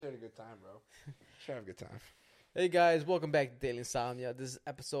good time, bro. Should have a good time. Hey guys, welcome back to Daily Insomnia. This is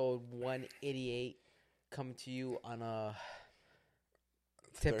episode 188, coming to you on a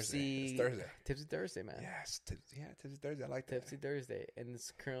tipsy Thursday, man. Yes, tipsy Thursday. I like that. Tipsy Thursday, and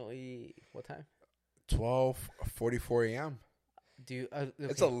it's currently what time? 12:44 a.m. Dude, okay.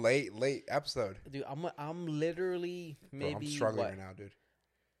 It's a late episode. Dude, I'm literally maybe Bro, I'm struggling right now, dude.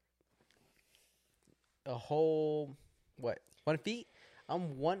 A whole 1 feet?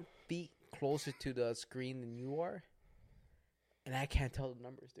 I'm 1 feet closer to the screen than you are, and I can't tell the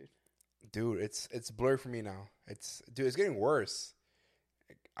numbers, dude. Dude, it's blurred for me now. It's getting worse.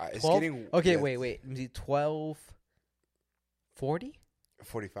 It's 12? getting okay. Wait. Let me see. 12:40.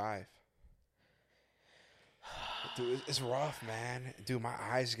 45. Dude, it's rough, man. Dude, my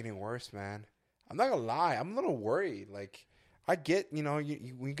eyes are getting worse, man. I'm not gonna lie. I'm a little worried. Like, I get, you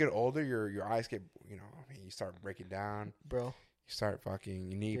when you get older, your eyes get, you start breaking down. Bro. You start fucking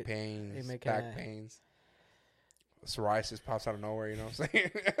knee pains, back pains. Psoriasis pops out of nowhere, you know what I'm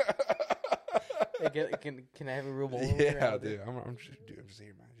saying? Can I have a real moment? Yeah, dude. I'm just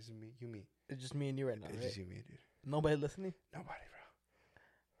here, man. Just me, me. It's just me and you right now, right? Just you, me, dude. Nobody listening? Nobody, bro.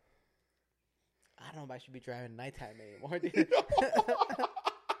 I don't know if I should be driving nighttime anymore, dude.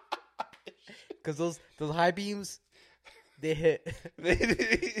 Because those high beams, they hit.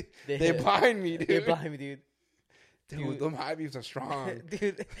 They blind me, dude. They blind me, dude. Dude, them high beams are strong.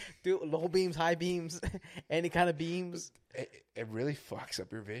 dude, low beams, high beams, any kind of beams. It really fucks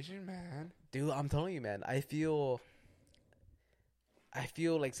up your vision, man. Dude, I'm telling you, man. I feel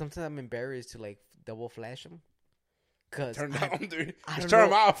like sometimes I'm embarrassed to like double flash them. Turn down, dude. Just turn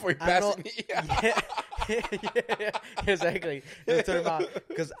them off before you pass me. Yeah, exactly. Just turn them off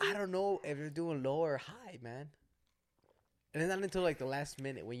because I don't know if they're doing low or high, man. And it's not until like the last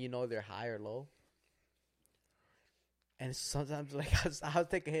minute when you know they're high or low. And sometimes, like, I'll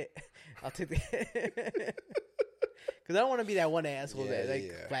take a hit. I'll take the hit. Because I don't want to be that one asshole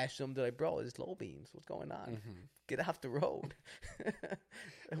that flash them. They're like, bro, it's low beams. What's going on? Mm-hmm. Get off the road.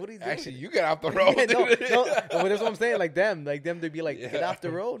 What are you doing? Actually, you get off the road. no, but that's what I'm saying. Like them to be like, get off the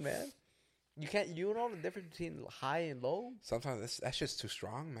road, man. You know the difference between high and low? Sometimes that's just too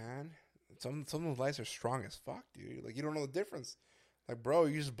strong, man. Some of those lights are strong as fuck, dude. Like, you don't know the difference. Like, bro,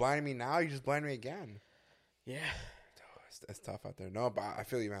 you just blinding me now. You just blind me again. Yeah. It's tough out there. No, but I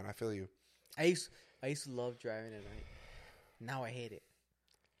feel you, man. I feel you. I used to love driving at night. Now I hate it.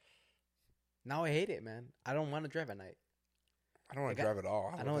 Man. I don't want to drive at night. I don't want to drive at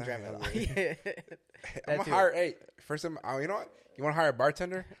all. I don't want to drive at all. I'm going to hire, first time, you know what? You want to hire a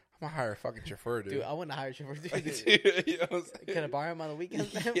bartender? I'm going to hire a fucking chauffeur, dude. Dude, I want to hire a chauffeur, dude. You know what I'm saying? Can I borrow him on the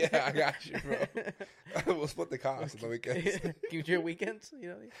weekends? Yeah, I got you, bro. We'll split the cost on the weekends. Give your weekends,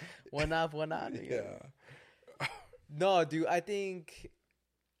 one off, one on. Yeah. No, dude, I think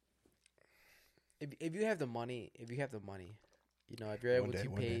if you have the money, if you're able to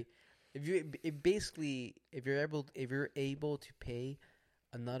pay, if you're able to pay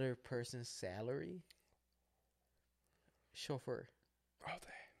another person's salary, chauffeur,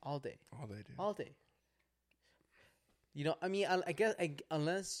 all day, dude. I guess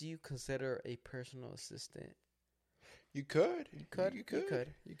unless you consider a personal assistant. You could.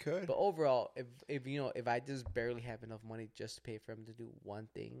 But overall, if I just barely have enough money just to pay for him to do one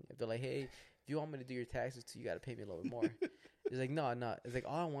thing, if they're like, hey, if you want me to do your taxes too, you got to pay me a little bit more. It's like, no. It's like,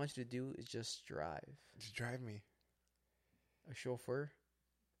 all I want you to do is just drive. Just drive me. A chauffeur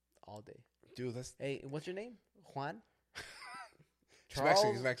all day. Dude, Hey, what's your name? Juan?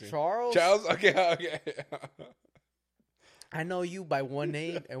 He's Mexican. Charles? Okay. I know you by one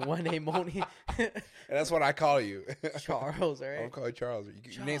name and one name only. And that's what I call you. Charles, all right? I'm going to call you Charles.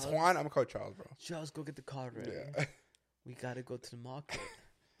 Your name's Juan, I'm going to call you Charles, bro. Charles, go get the car ready. Yeah. We got to go to the market.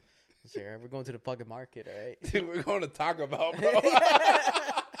 Sure, we're going to the fucking market, all right? Dude, we're going to Taco Bell, bro.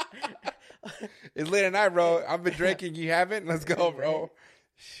 It's late at night, bro. I've been drinking. You haven't? Let's go, bro.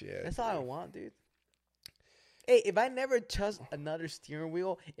 Shit. That's all I want, dude. Hey, if I never touched another steering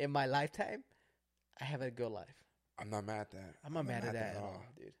wheel in my lifetime, I have a good life. I'm not mad at that. I'm not mad at that at all,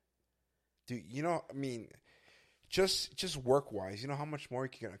 dude. Dude, just work-wise, you know how much more you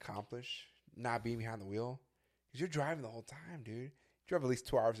can accomplish not being behind the wheel? Because you're driving the whole time, dude. You drive at least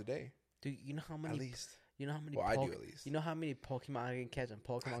 2 hours a day. Dude, you know how many... At least. You know how many... Well, I do at least. You know how many Pokemon I can catch on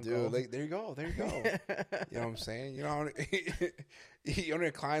Pokemon Go? Go? Dude, there you go. You know what I'm saying? You know how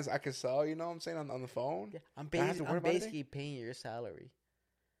many clients I can sell, you know what I'm saying, on the phone? Yeah, I'm basically paying your salary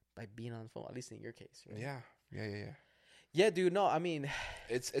by being on the phone, at least in your case, right? Yeah. Yeah, dude. No, I mean,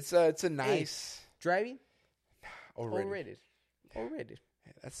 it's a nice driving. Overrated. Overrated.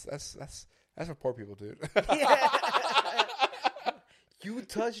 That's for poor people, dude. You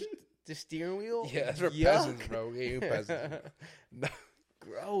touched the steering wheel? Yeah, that's for peasants, bro. Yeah, you peasants. No.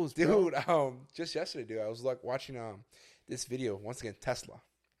 Gross, dude. Just yesterday, dude, I was like watching this video once again. Tesla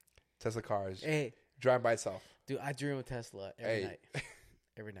cars, driving by itself. Dude, I dream of Tesla every night.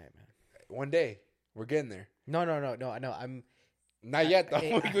 Every night, man. One day we're getting there. No. I know. I'm not yet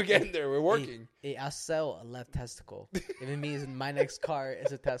though. We're getting there. We're working. Hey, I'll sell a left testicle if it means my next car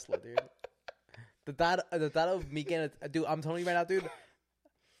is a Tesla, dude. The thought of me getting dude, I'm telling you right now, dude.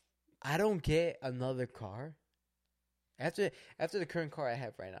 I don't get another car. After the current car I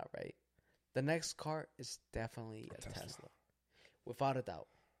have right now, right? The next car is definitely a Tesla. Without a doubt.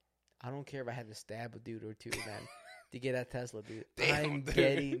 I don't care if I have to stab a dude or two, man, to get that Tesla, dude. I'm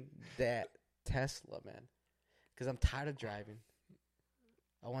getting that Tesla, man. Because I'm tired of driving.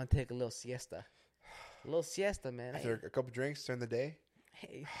 I want to take a little siesta. A little siesta, man. After a couple drinks during the day?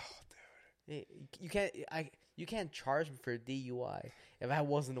 Hey. Oh, dude. Hey, you can't charge me for a DUI if I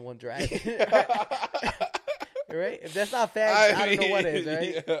wasn't the one driving. Right? If that's not facts, I don't know what is,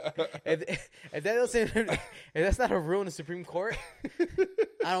 right? Yeah. If that's not a rule in the Supreme Court,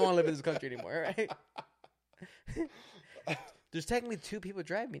 I don't want to live in this country anymore, right? There's technically 2 people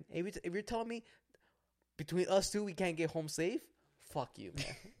driving. If you're telling me between us 2 we can't get home safe, fuck you,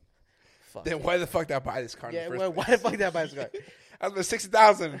 man. Fuck then why the fuck did I buy this car? Yeah, why the fuck did I buy this car? I was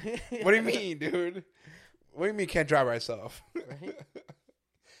about $60,000. What do you mean, dude? What do you mean can't drive by yourself? Right?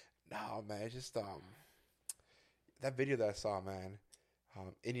 No, man, it's just that video that I saw, man,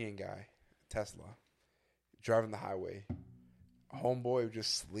 Indian guy, Tesla, driving the highway. Homeboy was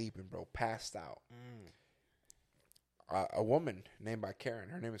just sleeping, bro, passed out. A woman named by Karen.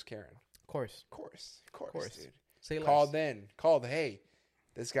 Her name is Karen. Of course, dude. Say called less. Hey,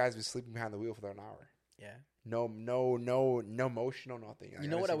 this guy's been sleeping behind the wheel for an hour. Yeah. No motion, no nothing. You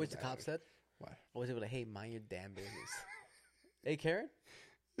know what I wish the cop said? What? I was able to, hey, mind your damn business. Hey, Karen?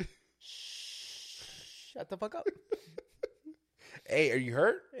 Shut the fuck up. Hey, are you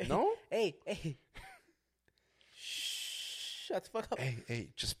hurt? No? Hey. Shut the fuck up. Hey,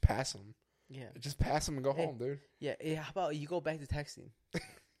 just pass him. Yeah. Just pass him and go home, dude. Yeah, how about you go back to texting?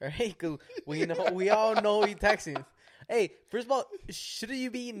 Right? Because we all know you texting. Hey, first of all, shouldn't you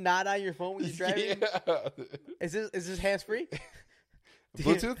be not on your phone when you're driving? Yeah. Is this hands-free?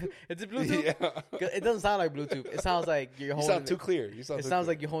 Bluetooth? Is it Bluetooth? Yeah. It doesn't sound like Bluetooth. It sounds like you're holding. You sound too clear. It sounds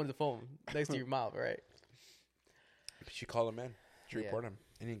like you're holding the phone next to your mouth, right? She called him in. She reported him.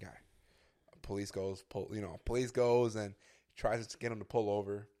 Indian guy. Police goes and tries to get him to pull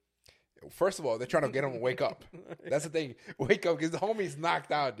over. First of all, they're trying to get him to wake up. That's the thing. Wake up because the homie's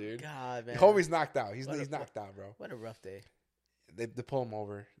knocked out, dude. God, man. The homie's knocked out. He's knocked out, bro. What a rough day. They pull him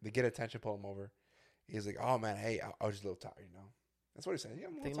over. They get attention, pull him over. He's like, oh, man, hey, I was just a little tired, you know. That's what he said. Yeah,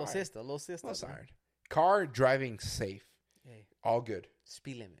 I'm a little tired. A little sister. I'm tired. Car driving safe. Hey. All good.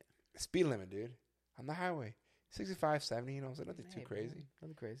 Speed limit, dude. On the highway. 65, 70, you know, so nothing too crazy. Man,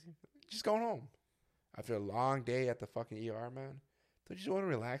 nothing crazy. Just going home. After a long day at the fucking ER, man. Don't you just want to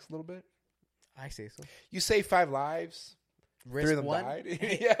relax a little bit? I say so. You saved 5 lives. Risk 3 of them 1? died.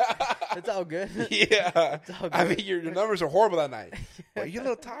 Yeah. It's all good. Yeah. It's all good. I mean, your numbers are horrible that night. But you're a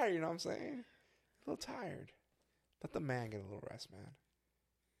little tired, you know what I'm saying? A little tired. Let the man get a little rest, man.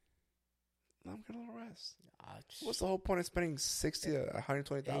 Let him get a little rest. What's the whole point of spending $60,000 to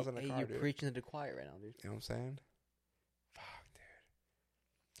 $120,000 in a car, you're dude? preaching to the choir right now, dude. You know what I'm saying? Fuck,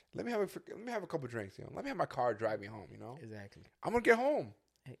 dude. Let me have a couple drinks, you know. Let me have my car drive me home, you know. Exactly. I'm gonna get home.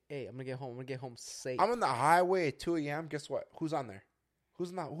 Hey, I'm gonna get home. I'm gonna get home safe. I'm on the highway at 2 a.m. Guess what? Who's on there?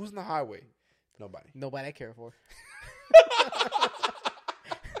 Who's on the highway? Nobody I care for.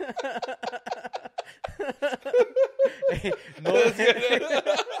 Hey,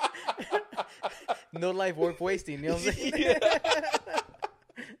 no life worth wasting. You know what I'm saying?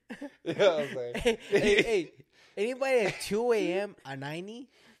 Yeah, I was like, hey, anybody at 2 a.m. on 90,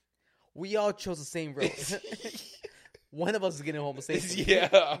 we all chose the same road. One of us is getting home safe. Yeah,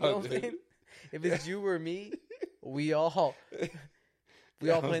 you know what I'm saying? If it's you or me, we all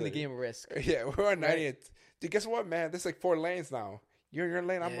playing the game of Risk. Yeah, we're on 90. Right? Dude, guess what, man? There's like 4 lanes now. You're in your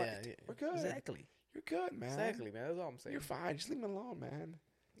lane. I'm we're good. Exactly. You're good, man. Exactly, man. That's all I'm saying. You're fine. Just leave me alone, man.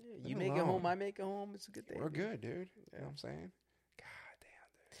 Yeah, you make it home, I make it home. It's a good thing. We're good, dude. You know what I'm saying? God damn,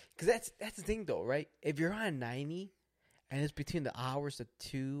 dude. Because that's the thing, though, right? If you're on 90 and it's between the hours of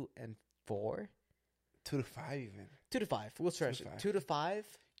 2 and 4. 2 to 5 even. 2 to 5. We'll stretch it. 2 to 5.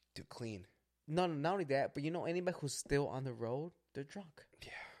 Too clean. No, not only that, but you know anybody who's still on the road, they're drunk.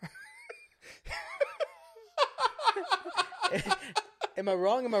 Yeah. Am I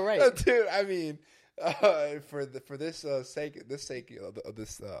wrong? Am I right? Dude, I mean, for this sake of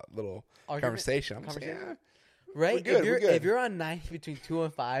this little conversation, I'm saying, Right? If you're on 90 between 2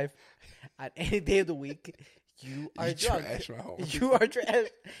 and 5 on any day of the week, you are drunk. Trash, my homie. You are trash.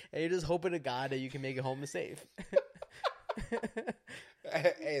 And you're just hoping to God that you can make it home safe.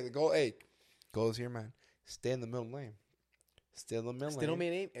 Hey, the goal is here, man. Stay in the middle lane. Stay in the middle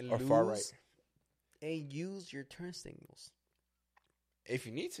lane. And or lose, far right. And use your turn signals. If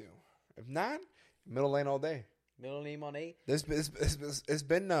you need to. If not, middle lane all day. Middle lane all day. It's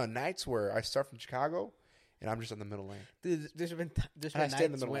been nights where I start from Chicago and I'm just in the middle lane. Dude, there's been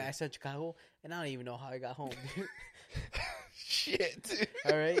nights when I started Chicago and I don't even know how I got home, dude. Shit, dude.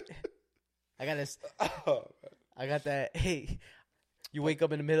 All right. I got that. Hey, you wake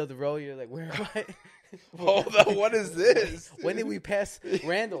up in the middle of the road. You're like, where am I? Hold on, what is this? When did we pass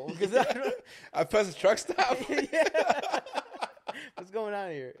Randall? Because I passed the truck stop. Yeah. What's going on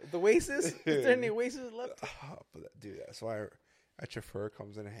here? The Oasis? Is there any Oasis left? Oh, but dude, that's why a chauffeur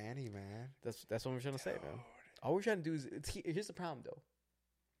comes in handy, man. That's what we're trying to say, man. All we're trying to do is here's the problem, though.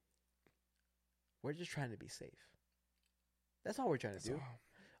 We're just trying to be safe. That's all we're trying to do.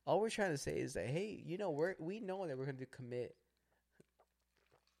 All we're trying to say is that, hey, we know that we're going to commit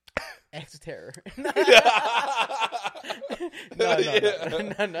acts of terror. No.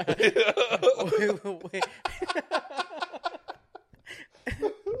 Wait.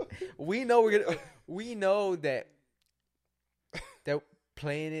 We know that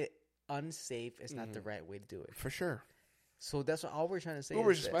playing it unsafe is not the right way to do it. For sure. So that's all we're trying to say.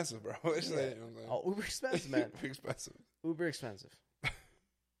 Uber's expensive, bro. Uber expensive, man. Uber expensive.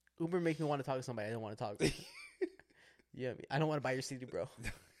 Uber makes me want to talk to somebody I don't want to talk to. Yeah, I don't want to buy your CD, bro.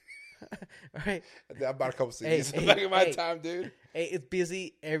 All right. I bought a couple CDs back in my time, dude. Hey, it's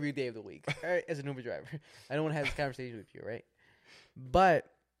busy every day of the week. All right, as an Uber driver. I don't want to have this conversation with you, right? But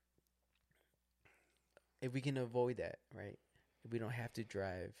if we can avoid that, right? If we don't have to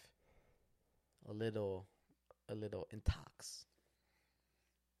drive a little intox,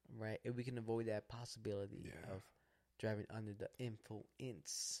 right? If we can avoid that possibility of driving under the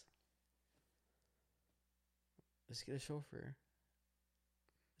influence, let's get a chauffeur.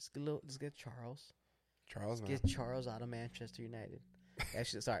 Let's get Charles. Charles, man. Get Charles out of Manchester United.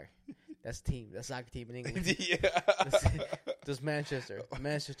 Actually, sorry. That's a team. That's a soccer team in England. Yeah. That's Manchester,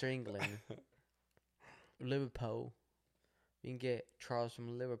 England. Liverpool. We can get Charles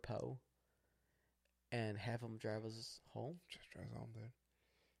from Liverpool and have him drive us home. Just drive us home, dude.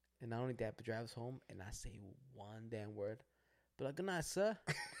 And not only that, but drive us home and not say one damn word. But like, good night, sir.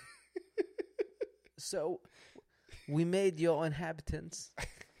 So, we made your inhabitants.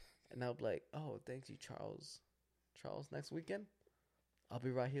 And I'll be like, oh, thank you, Charles. Charles, next weekend, I'll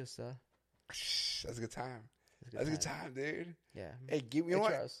be right here, sir. That's a good time. That's a good time, dude. Yeah. Hey, you know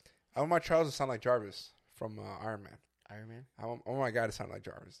what? Charles. I want my Charles to sound like Jarvis from Iron Man. Iron Man? I want my guy to sound like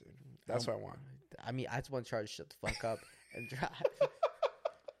Jarvis, dude. That's what I want. I mean, I just want Charles to shut the fuck up and drive.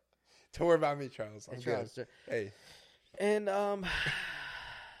 Don't worry about me, Charles. I'm good. Charles, hey. And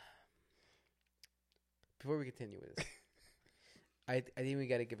before we continue with this, I think we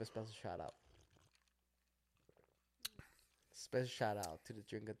got to give a special shout out. Special shout out to the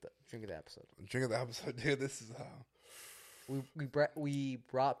drink of the episode. Drink of the episode, dude. This is we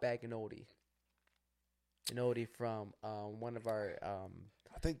brought back an oldie from one of our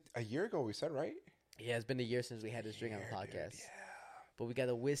I think a year ago we said, right? Yeah, it's been a year since we had this drink on the podcast. Dude, yeah. But we got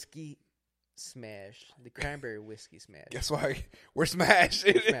a whiskey smash, the cranberry whiskey smash. Guess why? We're smashed.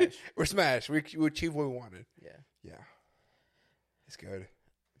 We're smashed. We achieved what we wanted. Yeah. It's good.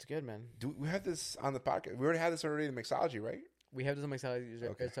 It's good, man. Do we have this on the podcast? We already had this already in Mixology, right? We have this on Mixology.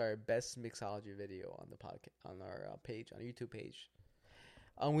 Okay. It's our best Mixology video on the podcast, on our page, on our YouTube page.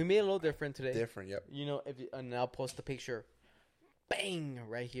 We made it a little different today. Yep. You know, and I'll post the picture, bang,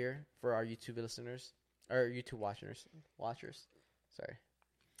 right here for our YouTube listeners or YouTube watchers. Sorry.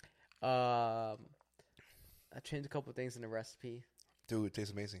 I changed a couple of things in the recipe. Dude, it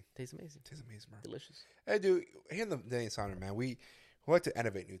tastes amazing. Tastes amazing, man. Delicious. Hey, dude, here in the Daily Sounder, man, we like to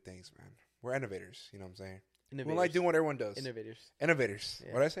innovate new things, man. We're innovators. You know what I'm saying? We like doing what everyone does. Innovators.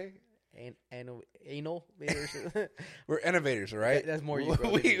 Yeah. What'd I say? Anal. We're innovators, all right? That's more you,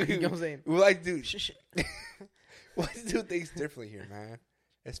 bro. You know what I'm saying? We like to do things differently here, man.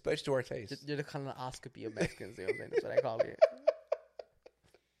 Especially to our taste. You're the colonoscopy of Mexicans. You know what I'm saying? That's what I call it.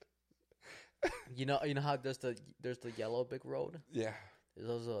 You know how there's the yellow brick road? Yeah. There's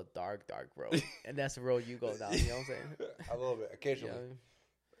also a dark road. And that's the road you go down, you know what I'm saying? A little bit, occasionally.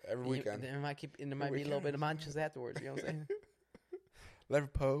 Every weekend. There might be a little bit of manchas afterwards, you know what I'm saying?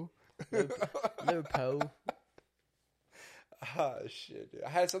 Liverpool. Oh, shit, dude. I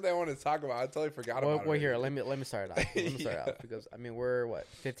had something I wanted to talk about. I totally forgot about it. Well, here, let me start it off. Because, I mean, we're,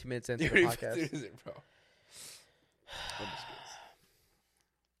 15 minutes into the podcast? Is it, bro?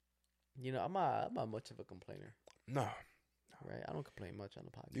 You know, I'm not much of a complainer. No. Right? I don't complain much on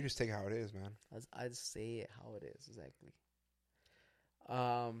the podcast. You just take it how it is, man. I just say it how it is, exactly.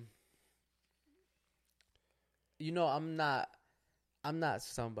 You know, I'm not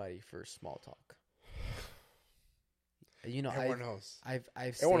somebody for small talk. You know, everyone knows.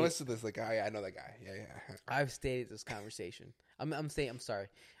 Everyone listens to this. Like, I know that guy. Yeah. I've stated this conversation. I'm sorry.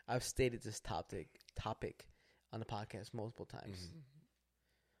 I've stated this topic on the podcast multiple times. Mm-hmm.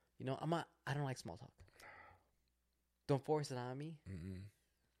 You know, I don't like small talk. Don't force it on me. Mm-mm.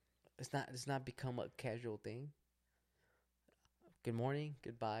 It's not become a casual thing. Good morning,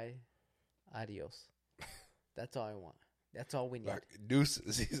 goodbye, adios. That's all I want. That's all we need. Like,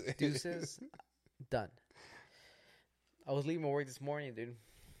 deuces. Deuces. Done. I was leaving work this morning, dude.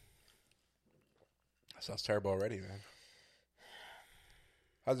 That sounds terrible already, man.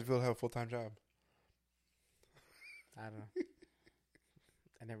 How's it feel to have a full-time job? I don't know.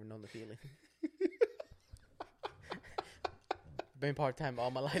 I never known the feeling. Been part-time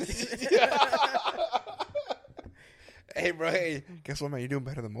all my life. Hey, bro. Hey, guess what, man? You're doing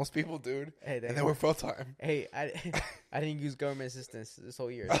better than most people, dude. Hey, and then we're full-time. Hey, I didn't use government assistance this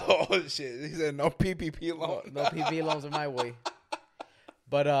whole year. So. Oh, shit. He said no PPP loans. No PPP loans are my way.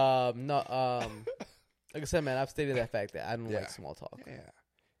 But, no, like I said, man, I've stated that fact that I don't like small talk. Yeah.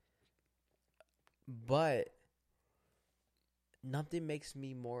 But nothing makes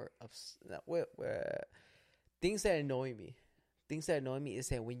me more upset. Things that annoy me. Things that annoy me is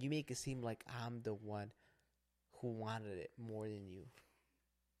that when you make it seem like I'm the one who wanted it more than you.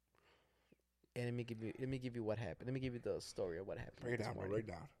 And let me give you what happened. Let me give you the story of what happened. Break it down, bro. Break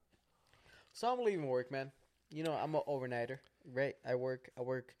it down. So I'm leaving work, man. You know, I'm an overnighter, right? I work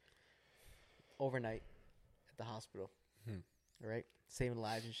overnight at the hospital, right? Saving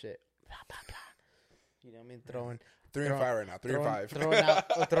lives and shit. Blah, blah, blah. You know what I mean? Throwing 3 and 5 right now. 3 and 5.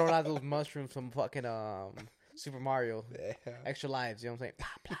 Throwing out those mushrooms from fucking Super Mario. Yeah. Extra lives. You know what I'm saying?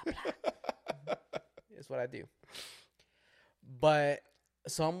 Blah, blah, blah. That's what I do. But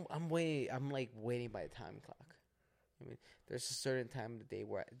so I'm waiting. I'm like waiting by the time clock. I mean, there's a certain time of the day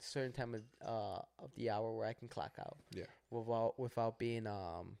certain time of the hour where I can clock out. Yeah. Without being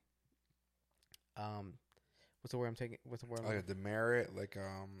what's the word I'm taking? What's the word? Like a demerit,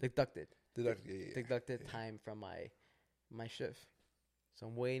 deducted. Deducted time from my shift. So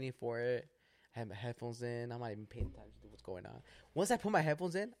I'm waiting for it. I have my headphones in. I'm not even paying attention to what's going on. Once I put my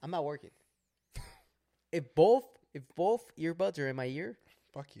headphones in, I'm not working. If both earbuds are in my ear,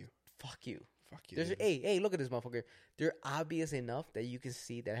 fuck you. Hey, look at this motherfucker. They're obvious enough that you can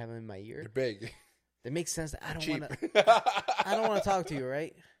see that I have them in my ear. They're big. That makes sense. That I don't want to talk to you,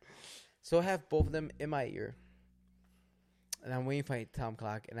 right? So I have both of them in my ear, and I'm waiting for my time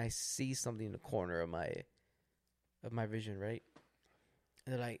clock, and I see something in the corner of my vision, right?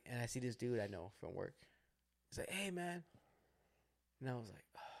 And they're like, and I see this dude I know from work. He's like, "Hey, man," and I was like,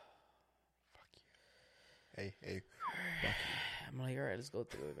 "Oh, fuck you." Hey, fuck you. I'm like, all right, let's go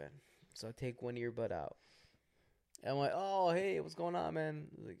through it, man. So I take one earbud out. And I'm like, oh, hey, what's going on, man?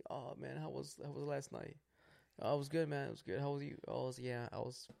 Like, oh, man, how was last night? Oh, it was good, man. It was good. How was you? I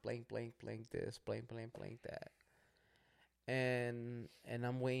was blank this, blank that. And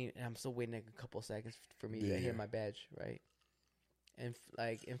I'm waiting, and I'm still waiting like a couple of seconds for me to hit my badge, right? And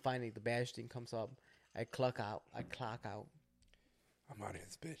finally the badge thing comes up. I clock out. I'm out of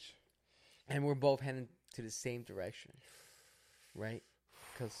this bitch. And we're both heading to the same direction, right?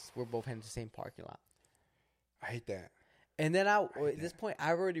 Because we're both heading to the same parking lot. I hate that. And then at this point,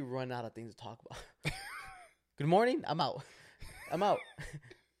 I've already run out of things to talk about. Good morning. I'm out.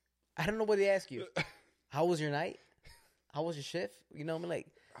 I don't know what to ask you. How was your night? How was your shift? You know what I mean? Like,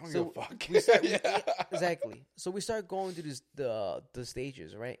 I don't give a fuck. Exactly. So we start going through the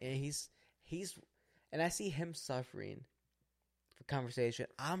stages, right? And he's and I see him suffering for conversation.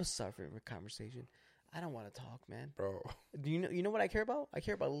 I'm suffering for conversation. I don't want to talk, man. Bro. Do you know what I care about? I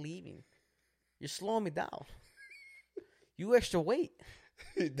care about leaving. You're slowing me down. You extra weight.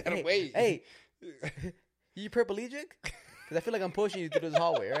 Wait. Hey, you paraplegic? Because I feel like I'm pushing you through this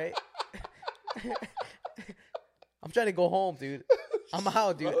hallway, right? I'm trying to go home, dude. I'm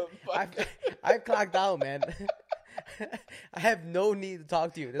out, dude. I clocked out, man. I have no need to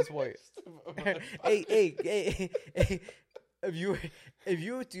talk to you at this point. Hey. If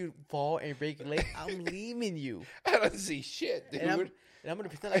you were to fall and break your leg, I'm leaving you. I don't see shit, dude. And I'm going to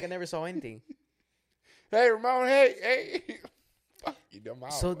pretend like I never saw anything. Hey, Ramon, hey. Fuck you, dumb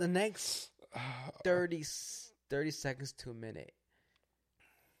out. So the next 30 seconds to a minute,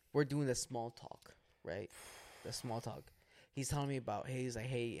 we're doing the small talk, right? The small talk. He's telling me about, he's like,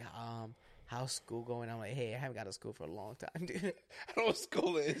 hey, how's school going? I'm like, hey, I haven't got to school for a long time, dude. I don't know what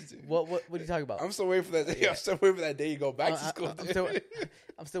school is, dude. What are you talking about? I'm still waiting for that day. Yeah. I'm still waiting for that day you go back to school. I'm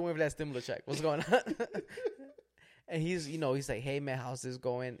still waiting for that stimulus check. What's going on? And he's like, hey man, how's this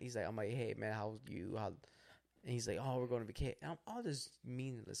going? He's like, I'm like, hey man, how's you? And he's like, oh, we're going to vacation. All this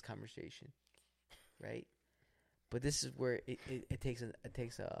meaningless conversation, right? But this is where it takes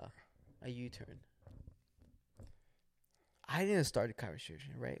a U-turn. I didn't start the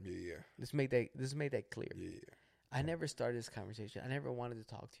conversation, right? Yeah. Let's make that clear. Yeah. I never started this conversation. I never wanted to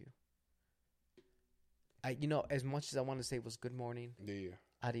talk to you. As much as I wanted to say was good morning. Yeah.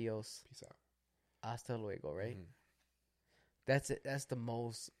 Adios. Peace out. Hasta luego, right? Mm-hmm. That's it. That's the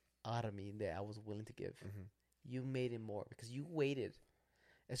most out of me that I was willing to give. Mm-hmm. You made it more because you waited.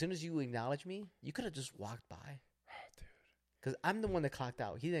 As soon as you acknowledged me, you could have just walked by. Oh, dude. Because I'm the one that clocked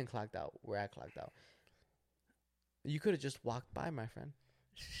out. He didn't clock out where I clocked out. You could have just walked by, my friend.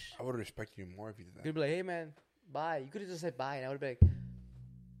 I would have respected you more if you did that. You'd be like, hey, man, bye. You could have just said bye, and I would have been like,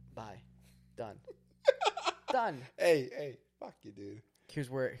 bye. Done. Done. Hey, fuck you, dude.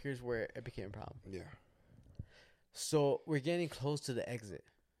 Here's where it became a problem. Yeah. So we're getting close to the exit,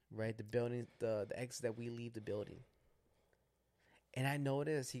 right? The building, the exit that we leave the building. And I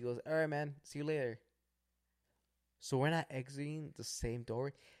noticed, he goes, all right, man, see you later. So we're not exiting the same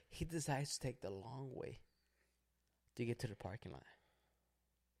door. He decides to take the long way to get to the parking lot.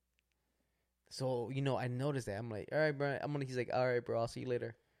 So, I noticed that. I'm like, all right, bro. He's like, all right, bro, I'll see you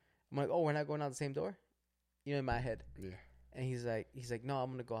later. I'm like, oh, we're not going out the same door? In my head. Yeah. And he's like, no,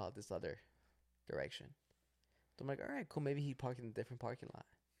 I'm going to go out this other direction. So I'm like, all right, cool. Maybe he parked in a different parking lot.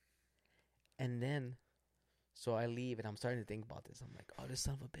 And then, so I leave and I'm starting to think about this. I'm like, oh, this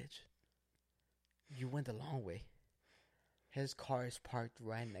son of a bitch. You went the long way. His car is parked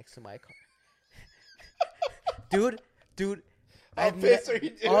right next to my car. Dude. How pissed are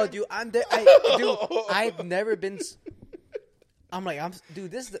you, dude? Oh, dude, I've never been. I'm like,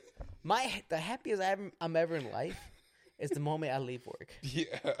 dude, this is the happiest I'm ever in life is the moment I leave work. Yeah.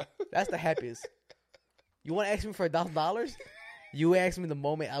 That's the happiest. You want to ask me for $1,000? You ask me the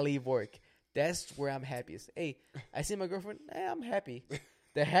moment I leave work. That's where I'm happiest. Hey, I see my girlfriend. Hey, I'm happy.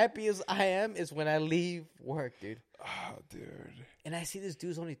 The happiest I am is when I leave work, dude. Oh, dude. And I see this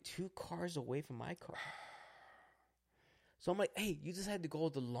dude's only 2 cars away from my car. So I'm like, hey, you just had to go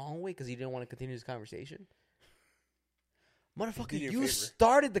the long way because you didn't want to continue this conversation? Motherfucker, you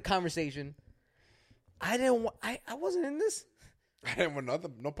started the conversation. I wasn't in this. I didn't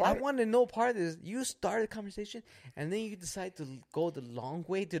want no part. I wanted no part of this. You started the conversation, and then you decide to go the long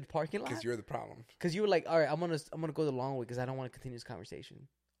way to the parking lot. Because you're the problem. Because you were like, all right, I'm gonna go the long way because I don't want to continue this conversation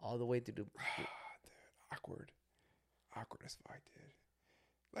all the way to the. Dude, awkward as fuck, dude.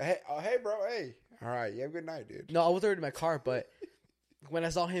 Like, hey, bro, hey. All right, you have a good night, dude. No, I was already in my car, but when I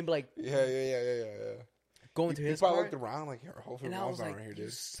saw him, like, yeah. Going to his car, car, looked around like, hopefully, and I was like, here, you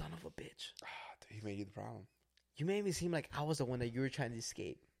dude. son of a bitch. Dude, he made you the problem. You made me seem like I was the one that you were trying to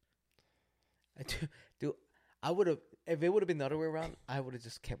escape. Dude, I would have, if it would have been the other way around, I would have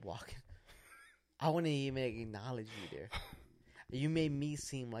just kept walking. I wouldn't even acknowledge you there. You made me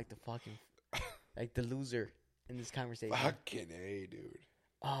seem like the fucking, like the loser in this conversation. Fucking A, dude.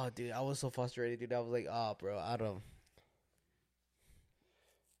 Oh, dude, I was so frustrated, dude. I was like, oh, bro, I don't.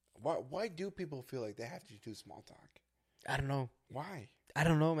 Why do people feel like they have to do small talk? I don't know. Why? I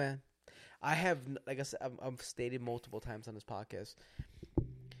don't know, man. I have, like I said, I've stated multiple times on this podcast.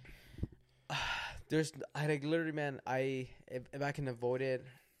 Literally, man, if I can avoid it,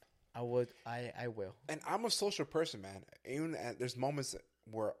 I would, I will. And I'm a social person, man. Even there's moments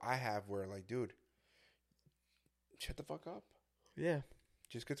where like, dude, shut the fuck up. Yeah.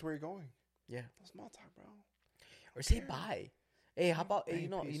 Just get to where you're going. Yeah. No small talk, bro. Or say bye. Hey, how about, hey,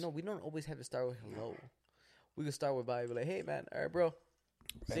 we don't always have to start with hello. We can start with bye. Be like, hey, man, all right, bro.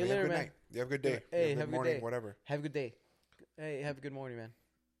 See you later, man. Night. You have a good day. Hey, have a good day. Whatever. Have a good day. Hey, have a good morning, man.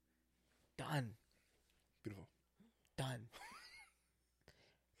 Done. Beautiful. Done.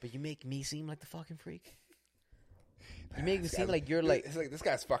 But you make me seem like the fucking freak. You make me seem like you're like... It's like, this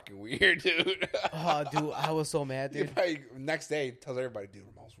guy's fucking weird, dude. Oh, dude, I was so mad, dude. Probably next day, tells everybody, dude,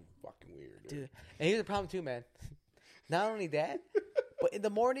 Ramon's fucking weird, dude. And here's the problem, too, man. Not only that, but in the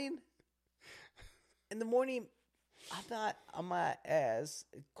morning, I'm not on my as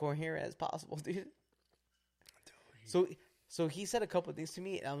coherent as possible, dude. So he said a couple of things to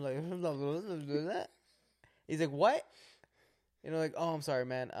me, and I'm like, he's like, what? Like, oh, I'm sorry,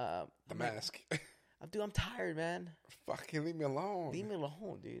 man. The mask. Dude, I'm tired, man. Fucking leave me alone. Leave me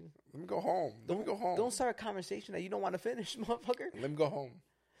alone, dude. Let me go home. Don't start a conversation that you don't want to finish, motherfucker. Let me go home.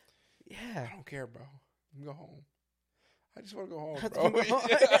 Yeah. I don't care, bro. Let me go home. I just want to go home, bro. I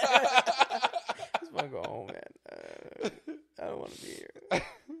just want to go home, man. I don't want to be here.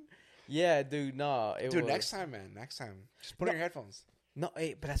 Yeah, dude. No, dude. Next time, man. Next time, just put on your headphones. No,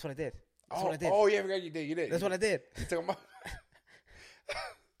 hey, but that's what I did. Oh, yeah, I forgot you did. You did. That's what I did. You took them off.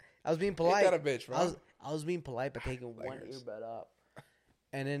 I was being polite. Ain't that a bitch, bro? I was being polite by taking one earbud up,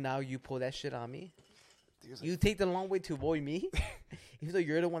 and then now you pull that shit on me. You take the long way to avoid me, even though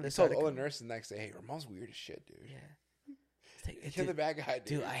you're the one that started. All the nurses the next day, hey, Ramon's weird as shit, dude. Yeah, you're the bad guy,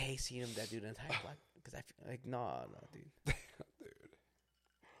 dude. Dude, I hate seeing him that dude in entire block because I feel like no, dude.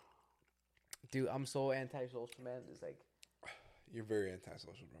 Dude, I'm so antisocial, man. It's like you're very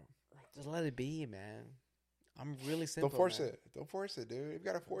antisocial, bro. Just let it be, man. I'm really simple. Don't force man. it. Don't force it, dude. If you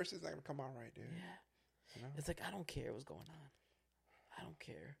gotta force it, it's not gonna come out right, dude. Yeah. You know? It's like I don't care what's going on. I don't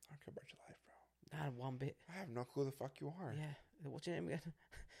care. I don't care about your life, bro. Not one bit. I have no clue who the fuck you are. Yeah. What's your name again?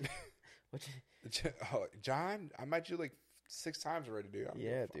 What's your John? I met you like 6 times already, dude.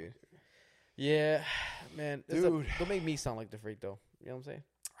 Yeah, dude. Yeah, man. Dude. Don't make me sound like the freak, though. You know what I'm saying?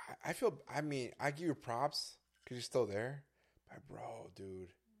 I feel, I mean, I give you props because you're still there. But, bro,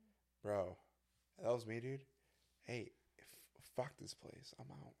 dude. Bro. That was me, dude. Hey, fuck this place.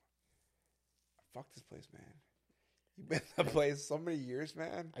 I'm out. Fuck this place, man. You've been in the place so many years,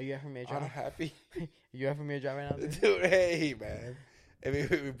 man. Are you ever me a job? I'm happy. You ever me a job right now, dude? Hey, man.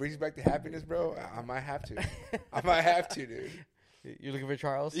 If it brings back to happiness, bro, I might have to. I might have to, dude. You're looking for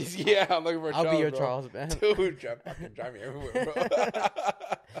Charles? Yeah, I'm looking for Charles. I'll be your bro. Charles, man. Dude, drive me everywhere, bro.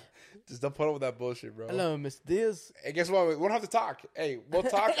 Just don't put up with that bullshit, bro. Hello, Miss Diaz. Hey, guess what? We don't have to talk. Hey, we'll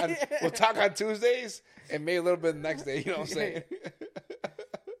talk on Tuesdays and maybe a little bit the next day. You know what I'm saying?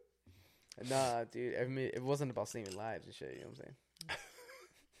 Nah, dude. I mean, it wasn't about saving lives and shit. You know what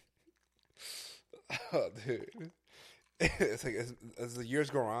I'm saying? Oh, dude. It's like as the years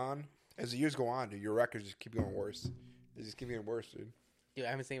go on, dude, your records just keep going worse. They just keep getting worse, dude. Dude, I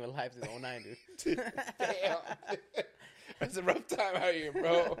haven't saved my life since 09, dude. Damn. It's a rough time out here,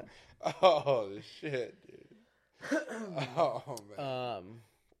 bro. Oh, shit, dude. Oh, man.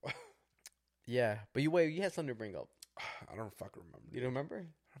 Yeah, but you had something to bring up. I don't fucking remember. You don't remember?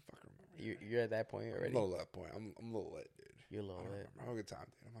 I don't fucking remember. You're at that point already? I'm a little at that point. I'm a little lit, dude. You're a little lit. I'm having a good time,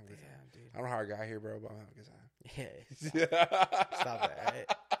 dude. I'm having a good time. Dude. I don't know how I got here, bro, but I'm having a good time. Yeah. Stop that. Right?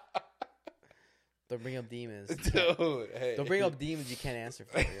 Don't bring up demons. Dude, hey. Don't bring up demons you can't answer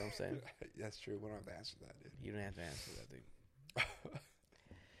for. You know what I'm saying? That's true. We don't have to answer that, dude. You don't have to answer that, dude.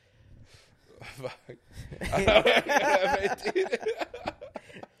 Fuck.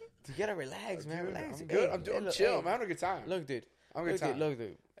 You gotta relax, man. Dude, Relax. I'm good. I'm chill. Hey. I'm having a good time. Look, dude. I'm having a good time. Look,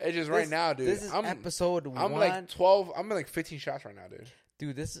 dude. It's just right now, dude. This is episode 1. I'm like 12. I'm in like 15 shots right now, dude.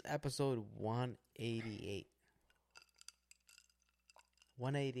 Dude, this is episode 188.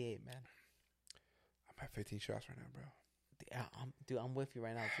 188, man. I'm at 15 shots right now, bro. Dude, I'm with you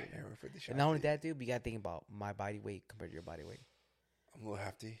right now, too. Yeah, we're 50 shots. And not only that, dude, we gotta think about my body weight compared to your body weight. I'm a little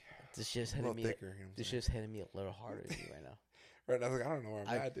hefty. This shit's hitting me. Thicker, you know this shit's hitting me a little harder than you right now. Right now, like, I don't know where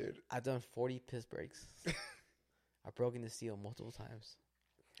I'm at, dude. I've done 40 piss breaks. I've broken the seal multiple times.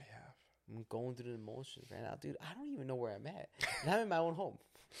 Yeah. I'm going through the motions right now, dude. I don't even know where I'm at. And I'm in my own home.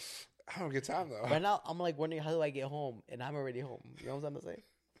 I have a good time, though. Right now, I'm like wondering, how do I get home? And I'm already home. You know what I'm saying?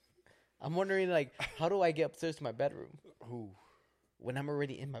 I'm wondering, like, how do I get upstairs to my bedroom? Ooh. When I'm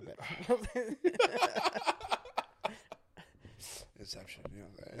already in my bedroom. Inception, you know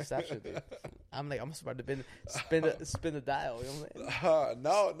what I'm saying? Inception, dude. I'm like, I'm about to spin the dial. You know what I'm saying?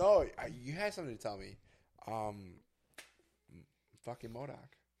 No. You had something to tell me. Fucking MODOK.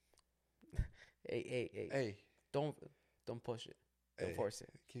 Hey. Don't push it. Don't force it.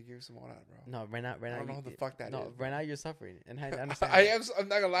 Can you give me some MODOK, bro? No, right now. I don't know who the fuck that is. No, right now you're suffering, and I understand. I'm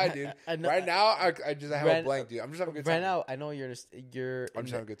not gonna lie, dude. Right now, I just have a blank, dude. I'm just having a good time. Right now, I know you're. I'm just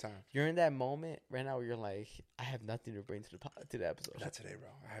having a good time. You're in that moment right now where you're like, I have nothing to bring to the episode. Not today, bro.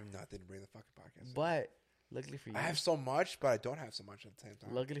 I have nothing to bring to the fucking podcast. But luckily for you, I have so much, but I don't have so much at the same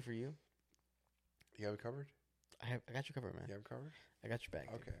time. Luckily for you, you have it covered. I got you covered, man. You have it covered. I got your back.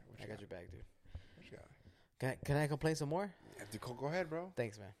 Okay, I got your back, dude. What you got? Can I complain some more? Yeah, dude, go ahead, bro.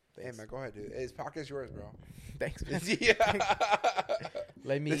 Thanks, man. Thanks. Hey, man, go ahead, dude. Hey, this podcast yours, bro. Thanks, man. Yeah.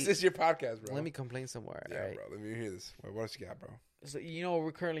 This is your podcast, bro. Let me complain some more. Yeah, right? bro. Let me hear this. What else you got, bro? So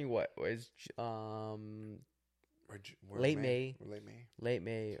we're currently what? It's we're late May. We're late May. Late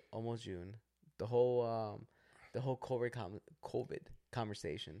May, almost June. The whole COVID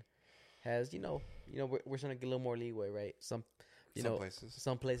conversation has we're starting to get a little more leeway, right? Some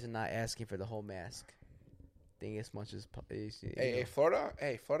places not asking for the whole mask thing as much as hey, Florida,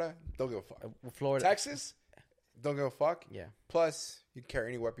 don't give a fuck. Florida, Texas, don't give a fuck. Yeah. Plus, you can carry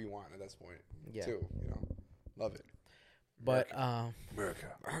any weapon you want at this point. Yeah. Too, love it. But America.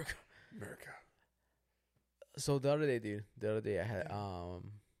 So the other day, dude. The other day I had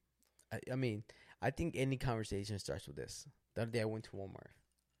I mean, I think any conversation starts with this. The other day I went to Walmart.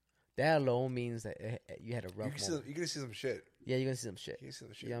 That alone means that you had a rough moment. You're gonna see some shit. Yeah, you're gonna see some shit.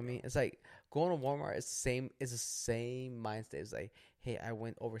 You know what I mean? It's like going to Walmart. It's the same. It's the same mindset. It's like, hey, I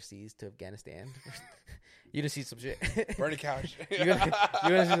went overseas to Afghanistan. You're gonna see some shit. Burn the couch. you're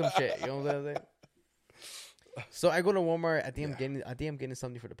gonna see some shit. You know what I'm saying? So I go to Walmart. I think I'm getting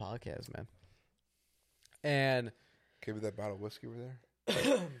something for the podcast, man. And give me that bottle of whiskey over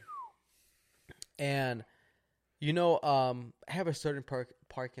there. And you know, I have a certain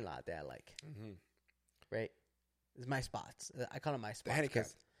parking lot that I like. Mm-hmm. Right? It's my spots. I call it my spots. The handicap.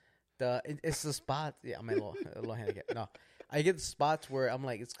 It's the spot. Yeah, I'm a little handicap. No, I get the spots where I'm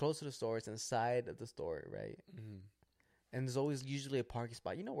like, it's close to the store. It's inside of the store, right? Mm-hmm. And there's always usually a parking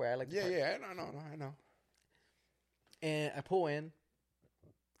spot. You know where I like to park? Yeah, I know. And I pull in,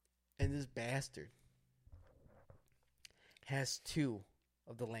 and this bastard has two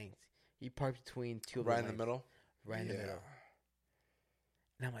of the lanes. He parked between two of the lanes. Right in the middle? Right in the middle.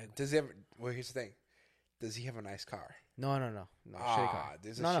 And I'm like... Does he have... Well, here's the thing. Does he have a nice car? No. Shitty car.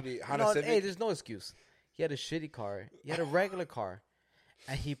 There's a shitty Honda Civic? Hey, there's no excuse. He had a shitty car. He had a regular car.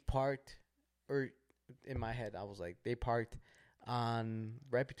 And he parked... Or in my head, I was like, they parked on...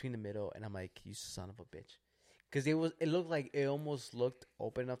 Right between the middle. And I'm like, you son of a bitch. Because it looked like... It almost looked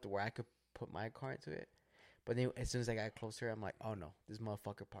open enough to where I could put my car into it. But then as soon as I got closer, I'm like, oh no, this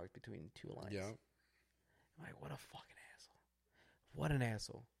motherfucker parked between two lines. Yeah. I'm like, what a fucking asshole. What an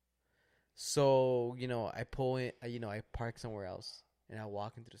asshole. So, you know, I pull in, I park somewhere else and I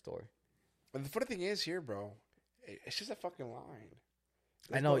walk into the store. But the funny thing is here, bro, it's just a fucking line.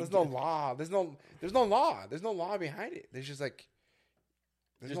 I know. There's no law. There's no law. There's no law behind it. There's just like,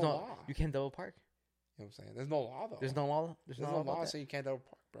 there's no law. You can't double park. You know what I'm saying? There's no law though. There's no law? There's no law saying you can't double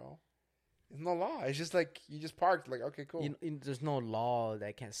park, bro. There's no law. It's just like you just parked. Like, okay, cool. There's no law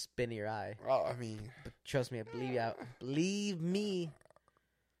that can spin your eye. Oh, I mean, but trust me, believe me.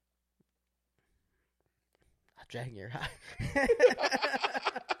 I'm dragging your eye.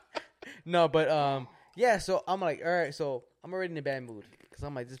 No, but yeah. So I'm like, all right. So I'm already in a bad mood because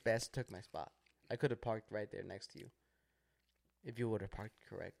I'm like, this bastard took my spot. I could have parked right there next to you if you would have parked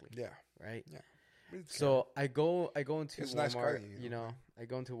correctly. Yeah. Right. Yeah. So I go into it's Walmart. Nice car, you know, I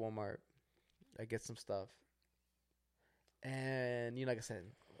go into Walmart. I get some stuff, and like I said,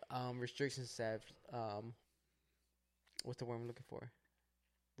 restrictions have what's the word I'm looking for?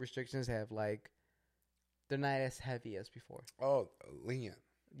 Restrictions have like they're not as heavy as before. Oh, lenient.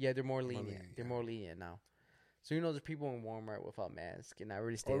 Yeah, they're more lenient. They're more lenient now. So there's people in Walmart without masks, and I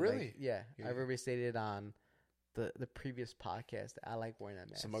already stated. Oh, really? Like, yeah, I've already stated on the previous podcast that I like wearing a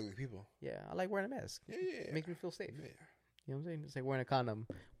mask. Some ugly people. Yeah, I like wearing a mask. Yeah. It makes me feel safe. Yeah. You know what I'm saying? It's like wearing a condom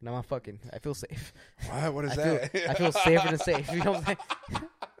when I'm fucking. I feel safe. What is that? I feel safer than safe. You know what I'm saying?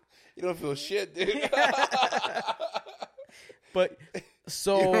 You don't feel shit, dude. But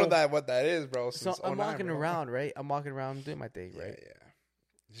so you don't know what that is, bro. So I'm walking around, right? I'm walking around doing my thing, right? Yeah.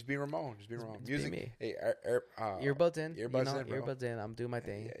 Just be Ramon. Just be Ramon. Music. Me. Hey, earbuds in. Earbuds in. I'm doing my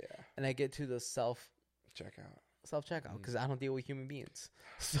thing. Yeah. And I get to the self checkout because I don't deal with human beings.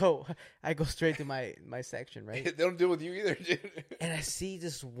 So I go straight to my section, right? They don't deal with you either, dude. And I see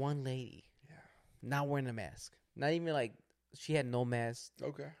this one lady, not wearing a mask. Not even like she had no mask.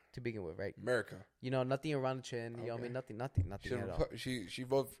 Okay. To begin with, right? America. Nothing around the chin. You know what I mean? Nothing at all. She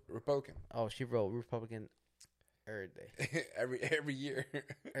voted Republican. Oh, she voted Republican every day. every year.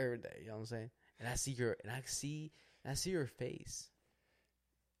 Every day. You know what I'm saying? And I see her, and I see her face.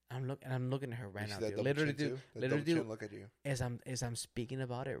 I'm looking at her right now. Literally, look at you. As I'm speaking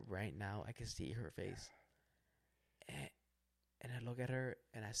about it right now, I can see her face, and I look at her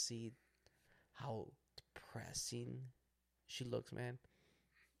and I see how depressing she looks, man.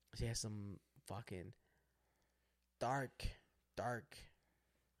 She has some fucking dark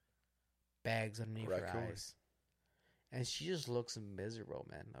bags underneath her eyes, and she just looks miserable,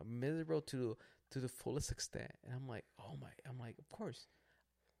 man. Miserable to the fullest extent. And I'm like, of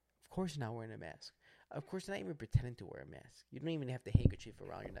course you're not wearing a mask. Of course you're not even pretending to wear a mask. You don't even have the handkerchief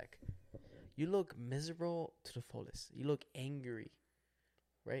around your neck. You look miserable to the fullest. You look angry,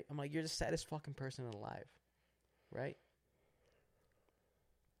 right? I'm like, you're the saddest fucking person alive, right?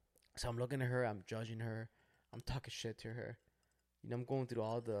 So I'm looking at her, I'm judging her, I'm talking shit to her. I'm going through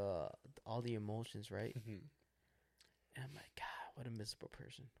all the emotions, right? Mm-hmm. And I'm like, God, what a miserable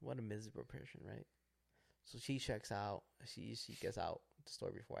person. What a miserable person, right? So she checks out. She gets out the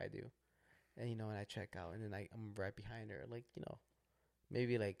store before I do. And, and I check out. And then I'm right behind her, like,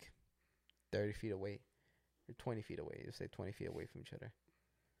 maybe like 30 feet away. We're 20 feet away. You say 20 feet away from each other.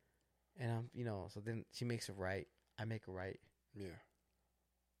 And so then she makes a right. I make a right. Yeah.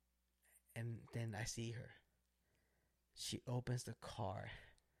 And then I see her. She opens the car.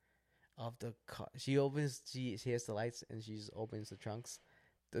 She has the lights and she just opens the trunks.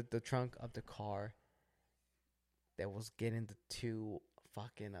 The trunk of the car that was getting the two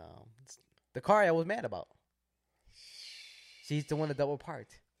fucking the car I was mad about. She's the one that double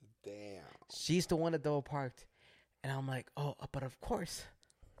parked. Damn. She's the one that double parked. And I'm like, oh, but of course.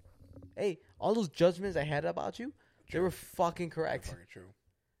 Hey, all those judgments I had about you, they were fucking correct. Fucking true.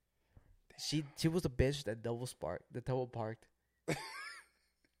 She was the bitch that double parked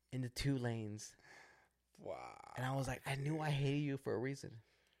in the 2 lanes. Wow. And I was like, I knew I hated you for a reason.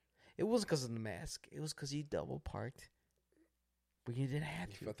 It wasn't because of the mask. It was because you double parked. But you didn't have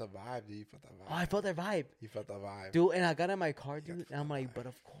to. You felt the vibe, dude. You felt that vibe. Oh, I felt that vibe. You felt the vibe. Dude, and I got in my car, dude, and I'm like, but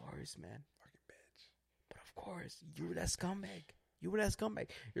of course, man. Fucking bitch. But of course, you were that scumbag. You're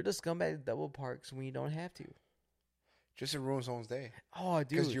the scumbag that double parks when you don't have to. Just to ruin someone's day. Oh, dude.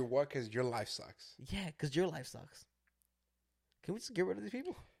 Because you're what? Because your life sucks. Yeah, because your life sucks. Can we just get rid of these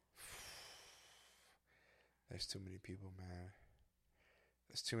people? There's too many people, man.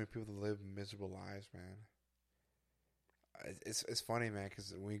 There's too many people that live miserable lives, man. It's funny, man,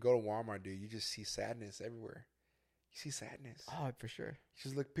 because when you go to Walmart, dude, you just see sadness everywhere. You see sadness. Oh, for sure. You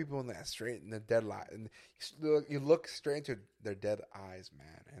just look people in the dead light, and you look straight into their dead eyes,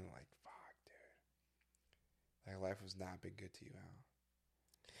 man, and like, fuck, dude, like life has not been good to you,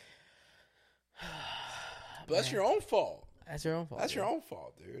 Al. But that's your own fault. That's your own fault. That's your own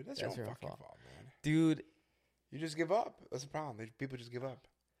fault, dude. That's your own fucking fault, man. Dude, you just give up. That's the problem. People just give up.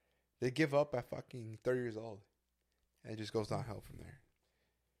 They give up at fucking 30 years old. And it just goes downhill from there.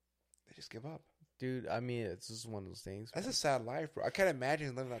 They just give up. Dude, I mean, it's just one of those things. That's a sad life, bro. I can't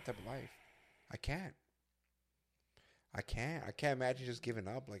imagine living that type of life. I can't. I can't imagine just giving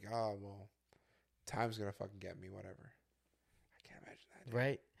up. Like, oh, well, time's going to fucking get me, whatever. I can't imagine that. Dude.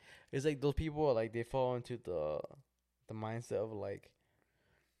 Right? It's like those people, like, they fall into the mindset of, like,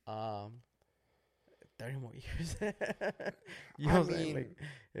 30 more years. You know what I'm saying? Like,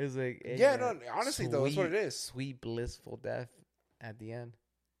 it's like, hey, yeah, no, honestly, though, that's what it is. Sweet, blissful death at the end.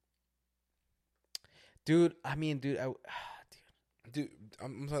 Dude, I mean, dude, dude,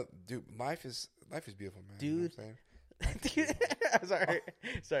 life is beautiful, man. Dude, you know what I'm saying? dude, I'm sorry.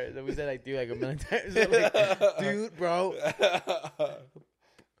 We said like dude like a million times. So like, dude, bro.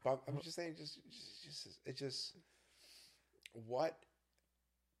 But I'm just saying, what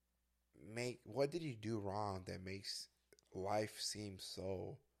did you do wrong that makes life seem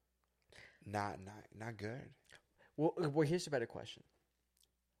so not good? Well, here's a better question.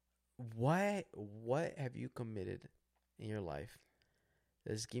 What have you committed in your life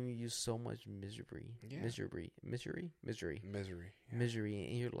that's giving you so much misery in your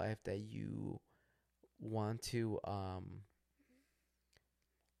life that you want to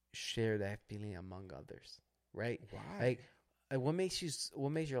share that feeling among others, right? Why? Like what makes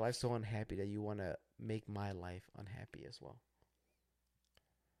your life so unhappy that you want to make my life unhappy as well?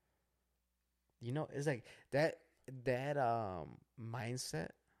 You know, it's like that mindset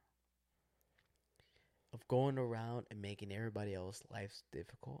of going around and making everybody else's life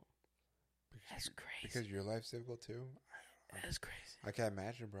difficult. That's crazy. Because your life's difficult too? That's crazy. I can't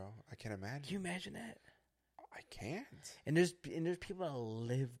imagine, bro. I can't imagine. Can you imagine that? I can't. And there's people that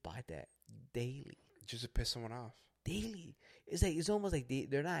live by that daily. Just to piss someone off. Daily. It's like, it's almost like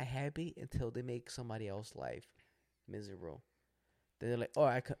they're not happy until they make somebody else's life miserable. Then they're like, oh,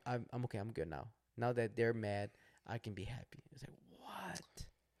 I'm okay. I'm good now. Now that they're mad, I can be happy. It's like, what?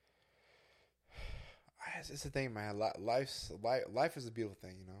 It's the thing, man. Life is a beautiful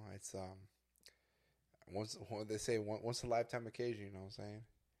thing, you know. It's once they say once a lifetime occasion, you know what I'm saying?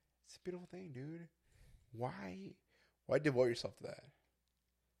 It's a beautiful thing, dude. Why devote yourself to that?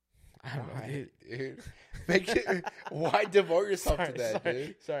 I don't know, dude. Why devote yourself to that,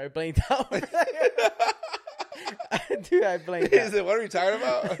 dude? Sorry, I blanked out. Dude, I blanked out. What are we talking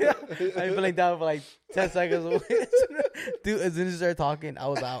about? I blanked out for like 10 seconds. Dude, as soon as you started talking, I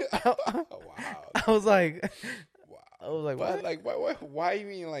was out. Wow. I was like, what? Why you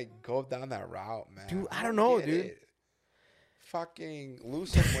mean like go down that route, man? Dude, I don't know, dude. It. Fucking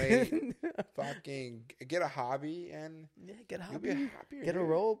lose some weight. Fucking get a hobby and get a hobby. You'll be happier, get dude. a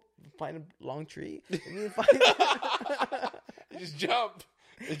rope. Find a long tree. Just jump.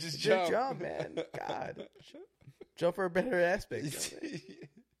 Just jump, man. God, jump for a better aspect.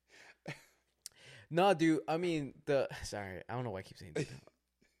 No, dude. I mean, sorry. I don't know why I keep saying this.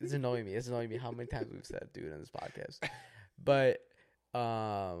 It's annoying me. It's annoying me how many times we've said dude on this podcast. But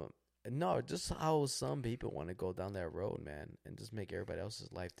No, just how some people want to go down that road, man, and just make everybody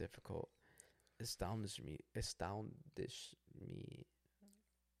else's life difficult. Astounds me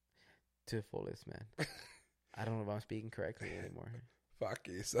to the fullest, man. I don't know if I'm speaking correctly anymore. Fuck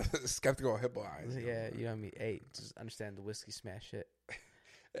you, skeptical hippo eyes. Yeah, you know what I mean. Hey, just understand the whiskey smash shit.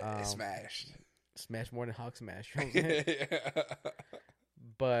 Smash more than Hawk smash. You know what I'm saying? Yeah.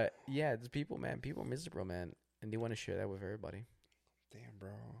 But yeah, there's people, man. People are miserable, man, and they want to share that with everybody. Damn, bro.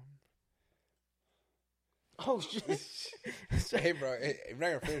 Oh shit! Hey, bro, hey, if you're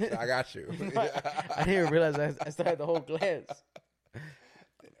not gonna finish, I got you. I didn't even realize I still had the whole glass.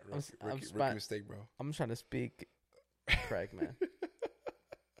 Rookie mistake, bro. I'm trying to speak crack, man.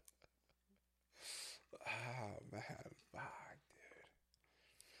 Oh man, fuck, dude.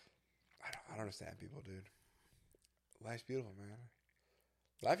 I don't understand people, dude. Life's beautiful, man.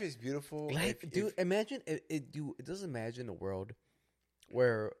 Life is beautiful. Dude, imagine it. Just imagine a world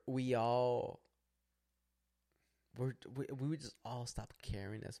where we would just all stop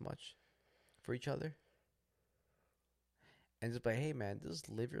caring as much for each other, and just be like, hey man, just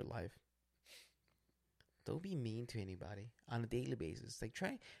live your life. Don't be mean to anybody on a daily basis. Like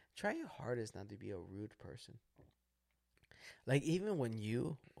try your hardest not to be a rude person. Like even when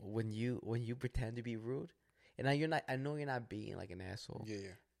you pretend to be rude, and now you're not. I know you're not being like an asshole.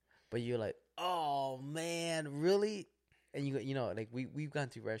 Yeah. But you're like, oh man, really? And you know, like we've gone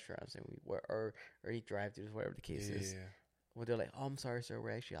to restaurants and or eat drive-thrus, whatever the case is. Yeah. Where they're like, oh, I'm sorry, sir,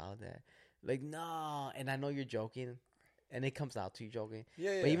 we're actually out of that. Like, no, and I know you're joking, and it comes out to you joking.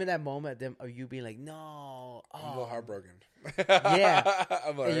 Yeah. But even that moment, them of you being like, no, I'm a little heartbroken. Yeah.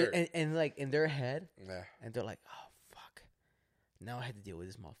 and like in their head, yeah, and they're like, oh fuck, now I had to deal with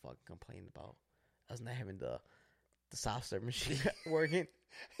this motherfucker complaining about us not having the soft serve machine working.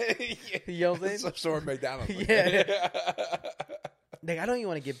 You know what I'm saying? Some sort of McDonald's. Yeah. Like I don't even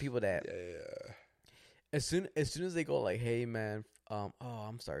want to give people that. Yeah. As soon as they go like, hey man, oh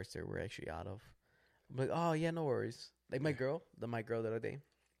I'm sorry sir, we're actually out of. I'm like, oh yeah, no worries. Like my girl the other day.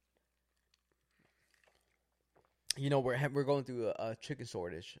 You know we're going through a chicken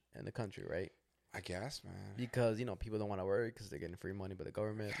shortage in the country, right? I guess, man. Because you know people don't want to work because they're getting free money by the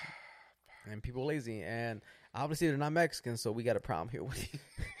government. And people are lazy, and obviously they're not Mexican, so we got a problem here with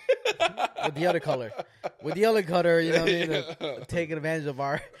the other color. With the other color, you know what I mean? Taking advantage of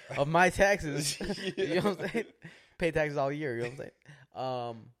my taxes. You know what I'm saying? Pay taxes all year, you know what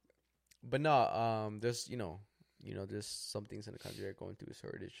I'm saying? But no, there's there's some things in the country that are going through a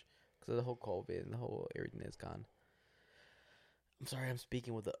shortage because of the whole COVID and the whole everything that's gone. I'm sorry, I'm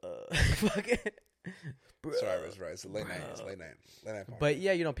speaking with the fucking. Sorry, I was right. It's late night. But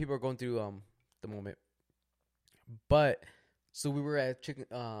yeah, you know, people are going through the moment. But so we were at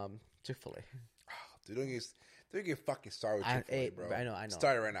Chick-fil-A. Oh, dude, don't get fucking started with Chick-fil-A, bro. I know.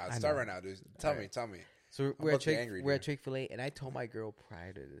 Start it right now. Start right now, dude. Tell me. So we're at Chick-fil-A, and I told my girl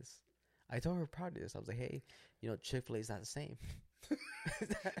prior to this. I was like, hey, you know, Chick-fil-A is not the same.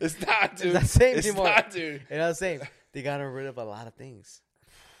 It's not, dude. It's not the same anymore. It's not, dude. It's not the same. They got rid of a lot of things.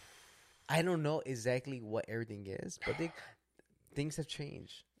 I don't know exactly what everything is, but things have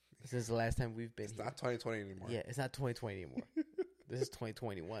changed since the last time we've been here. It's not 2020 anymore. Yeah, it's not 2020 anymore. This is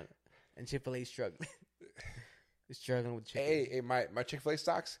 2021. And Chick-fil-A is struggling. It's struggling with chicken. Hey, my Chick-fil-A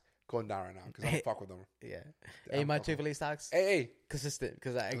stocks going down right now because I don't fuck with them. Yeah. Hey, my Chick-fil-A stocks. Hey. Consistent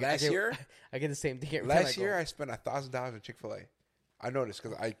because I get the same thing. Last year I spent $1,000 on Chick-fil-A. I noticed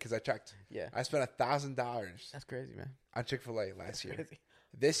because I checked. Yeah. I spent $1,000. That's crazy, man. On Chick-fil-A last year.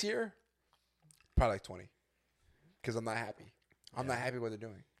 This year, probably like 20. Because I'm not happy. I'm not happy what they're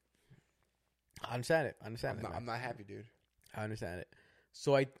doing. I understand it. I'm not happy, dude. I understand it.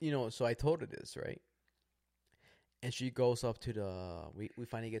 So I told her this, right? And she goes up to we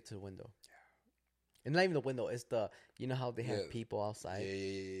finally get to the window. Yeah. And not even the window, it's you know how they have people outside?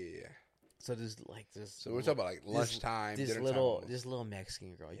 Yeah. So there's like this. So we're talking about like lunchtime, this little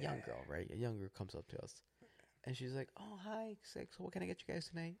Mexican girl, young girl, right? A young girl comes up to us. And she's like, oh, hi. She's like, so what can I get you guys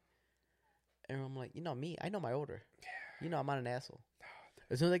tonight? And I'm like, you know me, I know my order. Yeah. You know I'm not an asshole.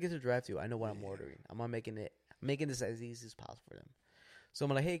 As soon as I get to the drive-thru, I know what I'm ordering. I'm making this as easy as possible for them. So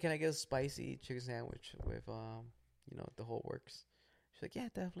I'm like, hey, can I get a spicy chicken sandwich with the whole works? She's like, yeah,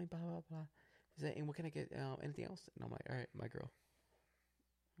 definitely, blah, blah, blah. She's like, and what can I get? Anything else? And I'm like, all right, my girl,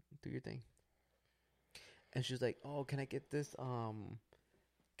 do your thing. And she's like, oh, can I get this?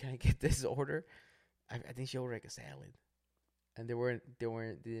 Can I get this order? I think she ordered like a salad, and they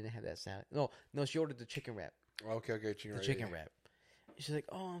didn't have that salad. No, she ordered the chicken wrap. Okay, chicken wrap. She's like,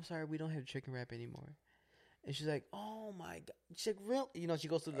 oh, I'm sorry, we don't have chicken wrap anymore. And she's like, oh my god, she's like, real? You know, she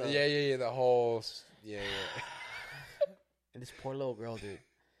goes through the the whole And this poor little girl, dude.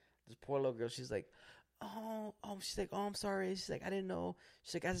 This poor little girl. She's like, oh, she's like, oh, I'm sorry. She's like, I didn't know.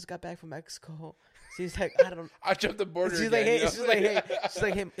 She's like, I just got back from Mexico. She's like, I don't. I jumped the border. She's again, like, hey, you know? she's like, hey, she's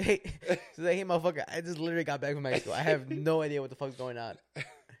like, hey, she's like, hey, motherfucker, I just literally got back from Mexico. I have no idea what the fuck's going on.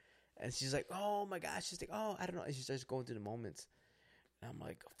 And she's like, oh my gosh. She's like, oh, I don't know. And she starts going through the moments. And I'm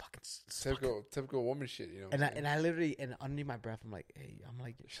like, fucking typical woman shit, you know. And I literally, and underneath my breath, I'm like, hey,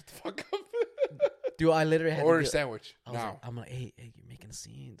 shut the fuck up. Dude, I literally had order to a sandwich. I'm like, hey, you're making a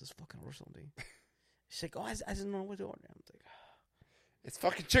scene. Just fucking order something. She's like, oh, I just don't know what to order. I'm like, it's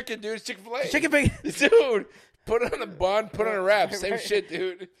fucking chicken, dude. It's Chick-fil-A. Chicken bacon. Dude, put it on a bun, put it on a wrap. Same shit,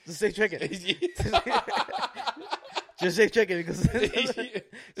 dude. Just say chicken. Just say chicken because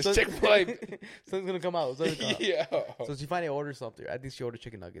it's Chick-fil-A. Something's gonna come out. Yeah. So she finally ordered something. I think she ordered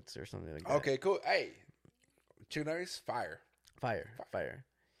chicken nuggets or something like that. Okay, cool. Hey, chicken nuggets, fire.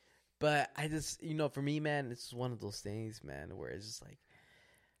 But I just, for me, man, it's one of those things, man, where it's just like.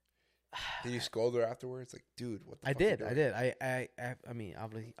 Did you scold her afterwards? Like, dude, what the fuck? I did. I mean,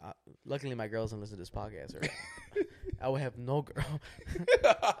 obviously, luckily my girls don't listen to this podcast, or I would have no girl.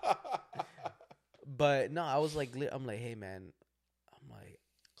 But no, I was like, I'm like, hey, man, I'm like,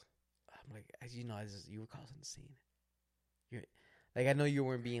 you were causing the scene. You're like, I know you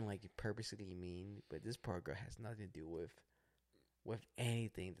weren't being like purposely mean, but this poor girl has nothing to do with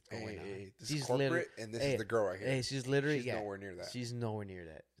anything that's going on. This she's is corporate, and this is the girl right here. Hey, she's literally nowhere near that. She's nowhere near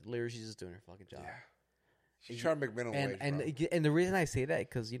that. Literally, she's just doing her fucking job. Yeah. She's trying to make minimum wage, and the reason I say that,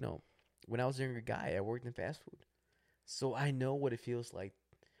 because, when I was a younger guy, I worked in fast food. So I know what it feels like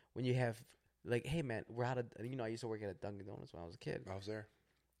when you have, like, hey, man, we're out of, I used to work at a Dunkin' Donuts when I was a kid. I was there.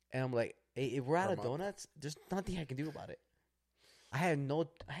 And I'm like, hey, if we're out of donuts, there's nothing I can do about it. I had no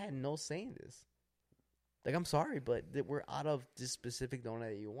say in this. Like, I'm sorry, but we're out of this specific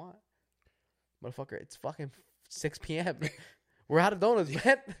donut that you want. Motherfucker, it's fucking 6 p.m. We're out of donuts,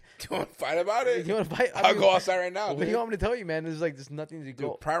 man. Do you want to fight about it? You want to fight? I'll go outside right now. What do you want me to tell you, man? There's nothing to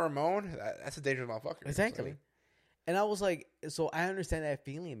go. Prime Ramon, that's a dangerous motherfucker. Exactly. And I was like, so I understand that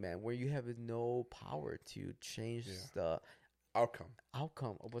feeling, man, where you have no power to change the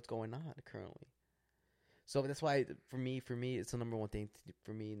outcome of what's going on currently. So that's why, for me, it's the number one thing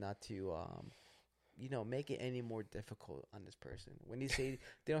for me not to, make it any more difficult on this person. When they say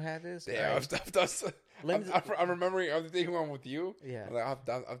they don't have this, yeah, I'm remembering other things going with you. Yeah, like, I've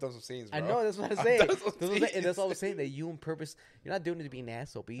done some scenes. Bro. I know, that's what I'm saying. And that's all I'm saying, that you on purpose, you're not doing it to be an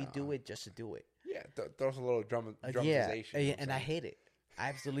asshole, but you do it just to do it. Yeah, throw some little dramatization. Yeah, and I hate it. I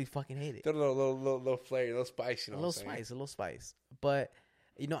absolutely fucking hate it. Throw a little flair, a little spice, a little spice. But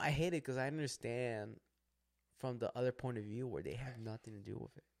I hate it because I understand from the other point of view where they have nothing to do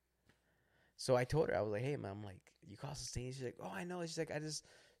with it. So I told her, I was like, hey, man, I'm like, you caused a scene. She's like, oh, I know. She's like, I just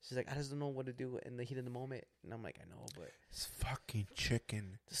don't know what to do in the heat of the moment. And I'm like, I know, but it's fucking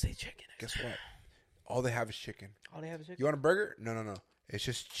chicken. Just say chicken. Guess what? All they have is chicken. All they have is chicken. You want a burger? No. It's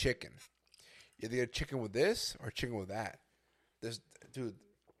just chicken. You either get chicken with this or chicken with that. Dude,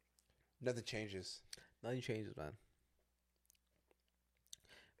 nothing changes. Nothing changes, man.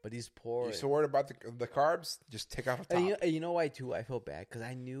 But these poor. You're so worried about the carbs? Just take out the top. And you know why, too? I feel bad because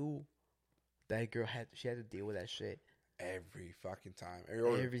I knew that girl had to deal with that shit every fucking time. Every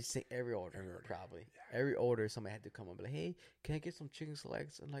order, probably. Yeah. Every order, somebody had to come up and be like, hey, can I get some chicken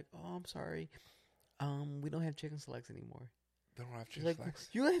selects? And like, oh, I'm sorry, we don't have chicken selects anymore. They don't have chicken selects.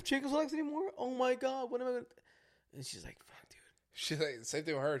 You don't have chicken selects anymore? Oh my god, what am I gonna? And she's like, fuck, dude. She's like, same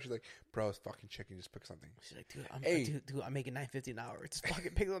thing with her. She's like, bro, it's fucking chicken. Just pick something. She's like, dude, I'm making $9.50 an hour. Just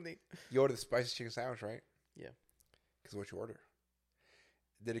fucking pick something. You ordered the spicy chicken sandwich, right? Yeah. Because what you order?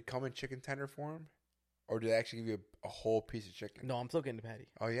 Did it come in chicken tender form? Or did they actually give you a whole piece of chicken? No, I'm still getting the patty.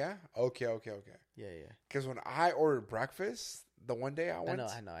 Oh, yeah? Okay. Yeah. Because when I ordered breakfast, the one day I went...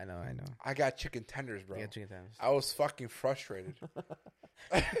 I know. I got chicken tenders, bro. You got chicken tenders. I was fucking frustrated.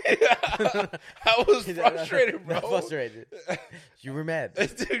 I was frustrated, bro. Not frustrated. You were mad.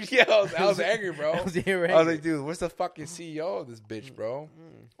 Dude, yeah, I was angry, bro. I was like, dude, what's the fucking CEO of this bitch, bro?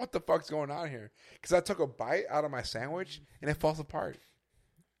 What the fuck's going on here? Because I took a bite out of my sandwich, and it falls apart.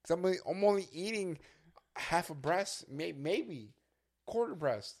 Because I'm only eating half a breast, maybe quarter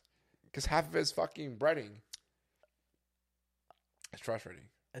breast, because half of it's fucking breading. It's frustrating.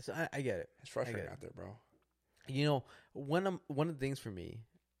 I get it. It's frustrating out there, bro. One of the things for me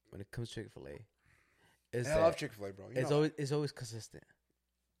when it comes to Chick-fil-A is I love Chick-fil-A, bro. It's always consistent.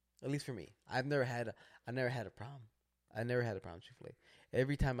 At least for me, I've never had a problem. I never had a problem with Chick-fil-A.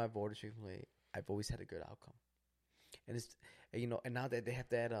 Every time I've ordered Chick-fil-A, I've always had a good outcome. And it's and now that they have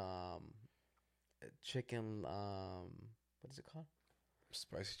that chicken what is it called?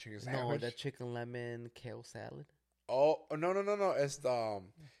 Spicy chicken sandwich. No, that chicken lemon kale salad. Oh no! It's the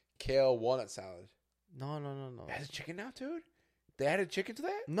kale walnut salad. No. It has chicken now, dude. They added chicken to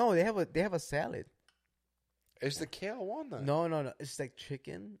that? No, they have a salad. It's the kale walnut. No. It's like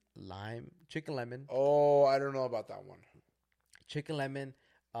chicken lemon. Oh, I don't know about that one. Chicken lemon,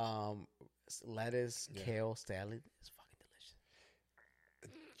 lettuce, kale salad. It's fucking delicious.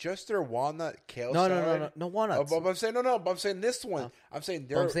 Just their walnut kale salad? No walnuts. But I'm saying no. But I'm saying this one. I'm saying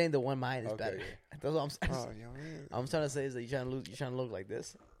I'm saying the one mine is better. That's what I'm saying. Oh, yeah, I'm trying to say is that you trying to look like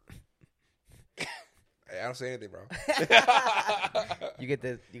this. Hey, I don't say anything, bro. You get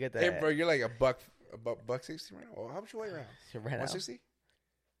that. Hey, bro, you're like a buck 60 right now. Well, how much you weigh around? Right 160?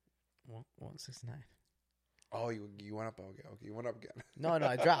 169. Oh, you went up. Okay, you went up again. No,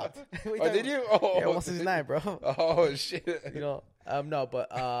 I dropped. Oh, did you? Oh, yeah, 169, bro. Oh shit. You know, no, but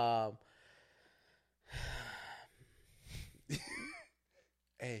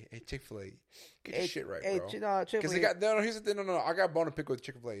Hey, Chick-fil-A, get your shit right, bro. Chick-fil-A. Because here's the thing. No, I got a bone to pick with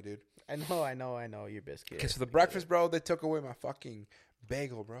Chick-fil-A, dude. I know, you're biscuit. Because for the breakfast, bro, they took away my fucking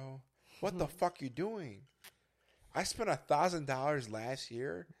bagel, bro. What the fuck you doing? I spent $1,000 last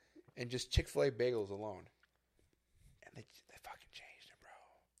year in just Chick-fil-A bagels alone, and they fucking changed it,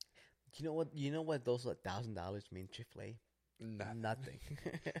 bro. You know what those $1,000 mean? Chick-fil-A. Nothing.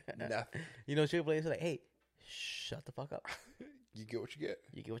 Nothing. You know, Chick-fil-A is like, hey, shut the fuck up. You get what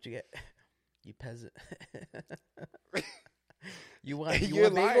you get. You peasant. You want lying,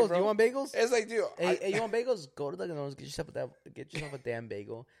 bagels? bro. You want bagels? It's like, dude. Hey, you want bagels? Go to Dunkin' Donuts. Get yourself a damn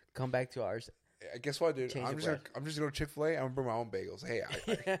bagel. Come back to ours. Guess what, dude? I'm just gonna go to Chick-fil-A. I'm gonna bring my own bagels. Hey,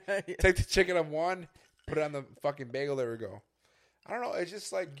 I take the chicken of one, put it on the fucking bagel. There we go. I don't know. It's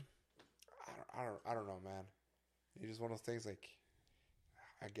just like I don't know, man. It's just one of those things. Like,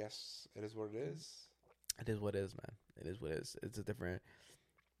 I guess it is what it is. It is what it is, man. It is what it is. It's a different.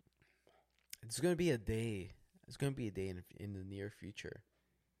 It's gonna be a day. It's gonna be a day in the near future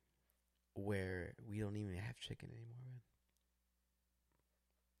where we don't even have chicken anymore, man.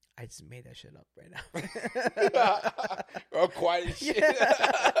 I just made that shit up right now. We're all quiet as shit.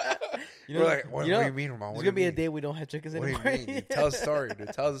 Yeah. We're like, what do you mean, Ramon? There's gonna be a day we don't have chickens anymore. What do you mean? Dude? Tell us a story,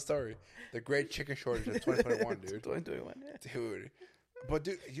 dude. Tell us a story. The great chicken shortage of 2021, dude. 2021, yeah. Dude. But,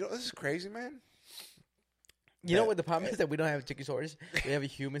 dude, you know, this is crazy, man. You know what the problem is? That we don't have a chicken shortage. We have a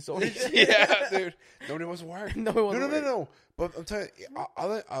human shortage. Yeah, dude. Nobody wants to work. No. But I'm telling you,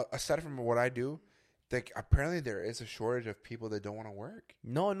 aside from what I do, like, apparently there is a shortage of people that don't want to work.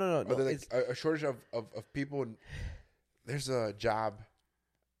 No. Like a shortage of people. There's a job,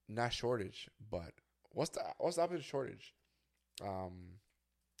 not shortage, but what's the opposite of shortage?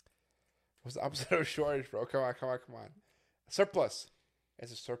 What's the opposite of shortage, bro? Come on. Surplus.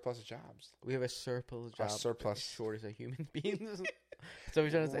 It's a surplus of jobs. We have a surplus of jobs. A surplus. Shortage of human beings. So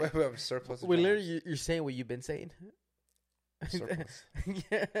we're trying to say. We have a surplus of jobs. Literally, you're saying what you've been saying. Surplus.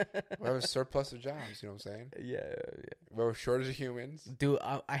 Yeah. We have a surplus of jobs. You know what I'm saying? Yeah. We have a shortage of humans. Dude,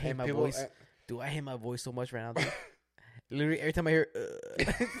 I hate my voice. Dude, I hate my voice so much right now, dude. Literally, every time I hear...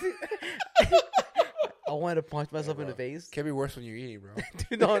 I want to punch myself in the face. Can't be worse when you're eating, bro.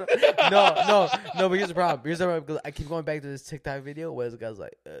 Dude, no. But here's the problem. Because I keep going back to this TikTok video where this guy's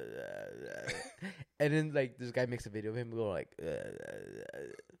like, and then like this guy makes a video of him going like,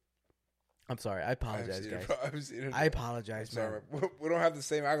 I'm sorry. I apologize, guys. I apologize, man. Sorry. We don't have the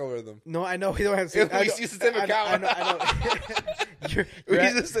same algorithm. No, I know we don't have the same. We use the same account. I know.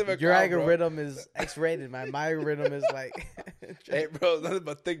 Your algorithm is X-rated, man. My algorithm is like. Hey, bro, nothing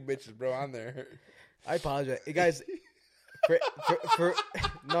but thick bitches, bro, on there. I apologize, hey, guys. For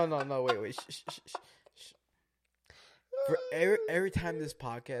no, wait. Shh. For every time this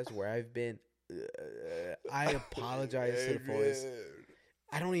podcast where I've been, I apologize to the boys.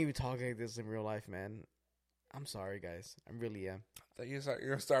 I don't even talk like this in real life, man. I'm sorry, guys. I really am. You're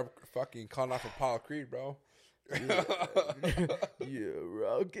gonna start fucking calling off Apollo Creed, bro. Yeah,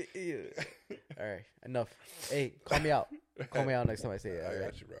 okay. Yeah. All right, enough. Hey, call me out. Call me out next time I say it. I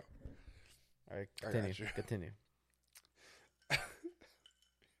got you, bro. All right, continue.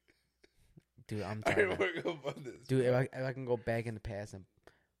 Dude, I'm tired. Dude, if I can go back in the past and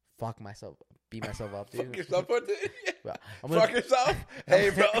beat myself up, dude. Fuck yourself, dude. Bro, fuck yourself? Hey,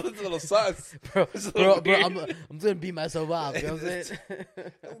 bro, this is a little sus. Bro, I'm gonna beat myself up. You know what I'm saying?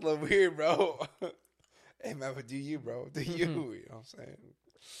 That's a little weird, bro. Hey, man, but do you, bro? Do you? You know what I'm saying?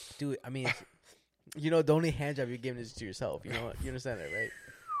 Dude, I mean, the only hand job you're giving is to yourself. You know, you understand that, right?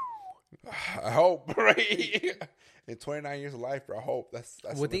 I hope, right? In 29 years of life, bro, I hope. That's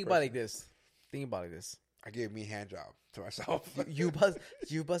well, think about it like this. Think about it like this. I gave me hand job to myself. you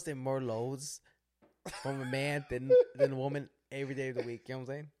busted more loads from a man than a woman every day of the week. You know what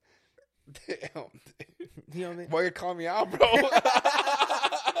I'm saying? Damn. You know what I mean? Why you call me out, bro?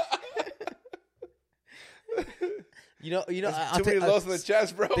 You know. Too many lows in the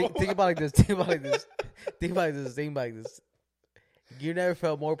chest, bro. Think about it like this. You never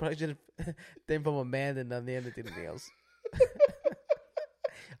felt more pleasure than from a man than anything else.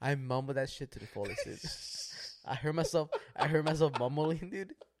 I mumbled that shit to the fullest, dude. I heard myself mumbling,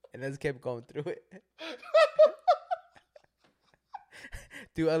 dude, and I just kept going through it.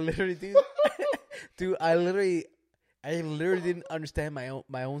 Dude, I literally didn't understand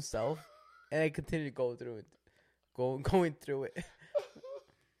my own self, and I continued to go through it, going through it.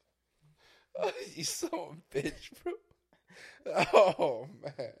 You so a bitch, bro. Oh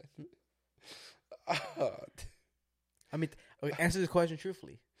man. I mean, okay, answer this question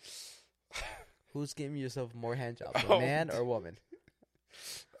truthfully. Who's giving yourself more hand jobs, a man or a woman?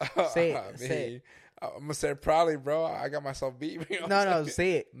 Say it. Say it. I'm gonna say it proudly, bro. I got myself beat. You know no,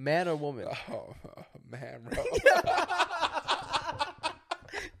 say it. Man or woman? Oh, man, bro.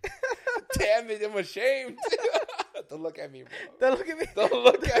 Damn it, I'm ashamed. Don't look at me, bro. Don't look at me. Don't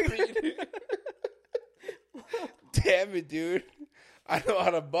look at me, dude. Damn it, dude. I know how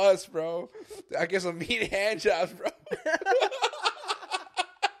to bust, bro. I get some mean hand jobs, bro.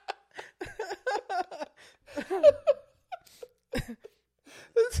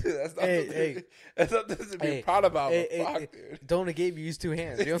 That's not this to be proud about. Fuck, dude. Dona gave you his 2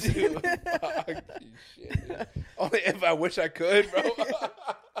 hands. You know what I'm saying? Fuck you, shit, dude. Only if I wish I could, bro.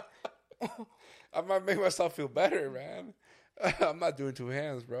 I might make myself feel better, man. I'm not doing 2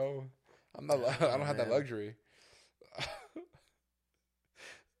 hands, bro. I don't have that luxury.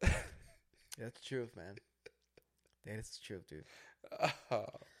 That's the truth, man. That is the truth, dude.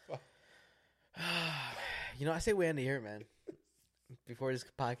 You know, I say we end the year, man. Before this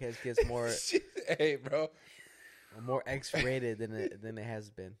podcast gets more, hey, bro, more X-rated than it has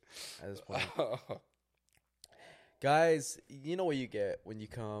been at this point. Guys, you know what you get when you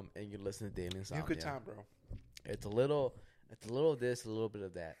come and you listen to Daily Insomnia. You have a good time, bro. It's a little of this, a little bit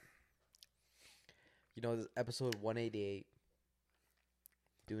of that. You know, this episode 188,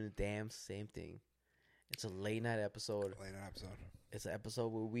 doing the damn same thing. It's a late night episode. It's an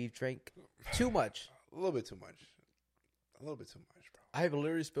episode where we've drank too much. A little bit too much, bro. I have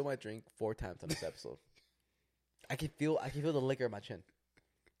literally spilled my drink 4 times on this episode. I can feel the liquor in my chin.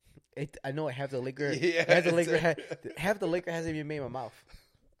 I know I have the liquor. Yeah, half the liquor hasn't even made my mouth.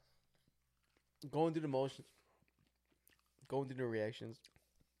 Going through the motions, going through the reactions.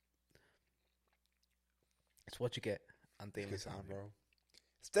 It's what you get on Daily Sound, bro.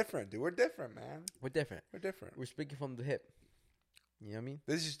 It's different, dude. We're different, man. We're different. We're speaking from the hip. You know what I mean?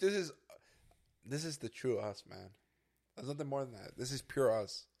 This is the true us, man. There's nothing more than that. This is pure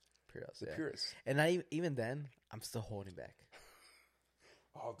us. The purest. And even then, I'm still holding back.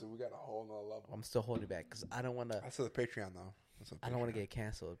 Oh, dude, we got a whole nother level. I'm still holding back because I don't want to. That's for the Patreon, though. I don't want to get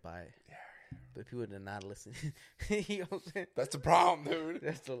canceled by the people that are not listening. You know what I'm saying? That's the problem, dude.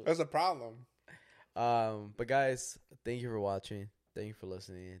 That's the problem. But guys, thank you for watching. Thank you for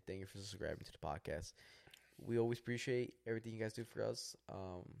listening. Thank you for subscribing to the podcast. We always appreciate everything you guys do for us.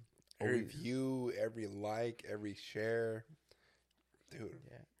 Every view, every like, every share, dude.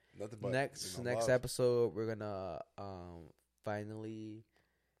 Yeah. Nothing but next love. episode, we're gonna finally,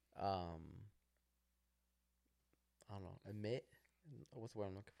 I don't know, admit. What's the word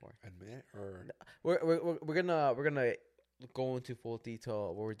I'm looking for? Admit or we're gonna go into full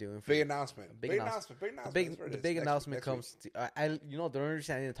detail what we're doing. Big announcement. Big announcement. The big announcement comes. The only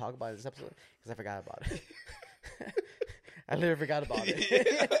reason I didn't talk about it this episode because I forgot about it. I literally forgot about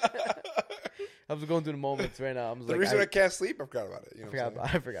it. I was going through the moments right now. The reason I can't sleep, I forgot about it. You know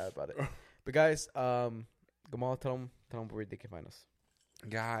I forgot about it. But guys, Gamal, tell them where they can find us.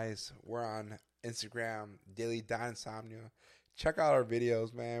 Guys, we're on Instagram, Daily.Insomnia. Check out our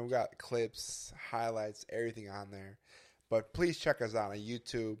videos, man. We got clips, highlights, everything on there. But please check us out on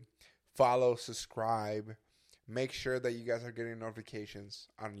YouTube. Follow, subscribe. Make sure that you guys are getting notifications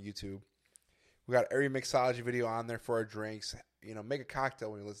on YouTube. We got every mixology video on there for our drinks. You know, make a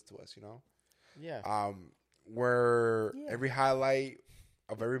cocktail when you listen to us, you know? Yeah. We're every highlight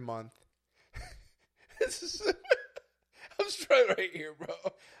of every month. I'm struggling right here,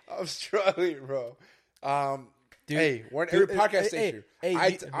 bro. Dude, hey, we're in every podcast station.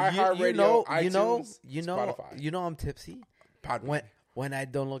 iHeartRadio, iTunes, Spotify. You know I'm tipsy when I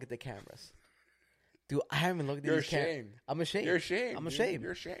don't look at the cameras. Dude, I haven't looked at these cameras. I'm ashamed. You're ashamed. I'm ashamed.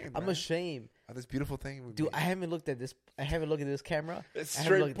 You're ashamed. I'm ashamed. Of this beautiful thing. Dude, I haven't looked at this. I haven't looked at this camera. It's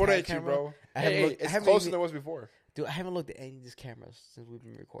straight put at you, bro. It's closer than it was before. Dude, I haven't looked at any of these cameras since we've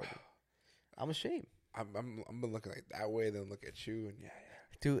been recording. I'm ashamed. I'm been looking like that way, then look at you, and yeah.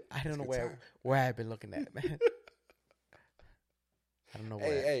 Dude, I don't know where I've been looking at, man. I don't know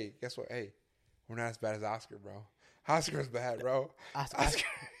where. Hey, guess what? Hey, We're not as bad as Oscar, bro. Oscar was bad, bro.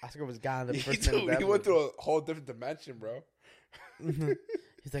 Oscar was gone in the first minute. He went through a whole different dimension, bro.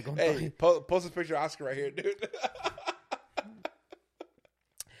 He's like, hey, post a picture of Oscar right here, dude.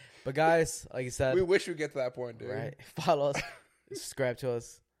 But guys, like I said, we wish we get to that point, dude. Right? Follow us, subscribe to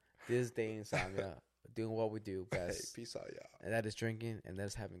us. This is Dating Insomnia, doing what we do best. Hey, peace out, y'all. And that is drinking, and that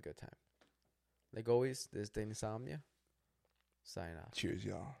is having a good time. Like always, this is Dating Insomnia. Sign off. Cheers,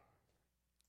 y'all.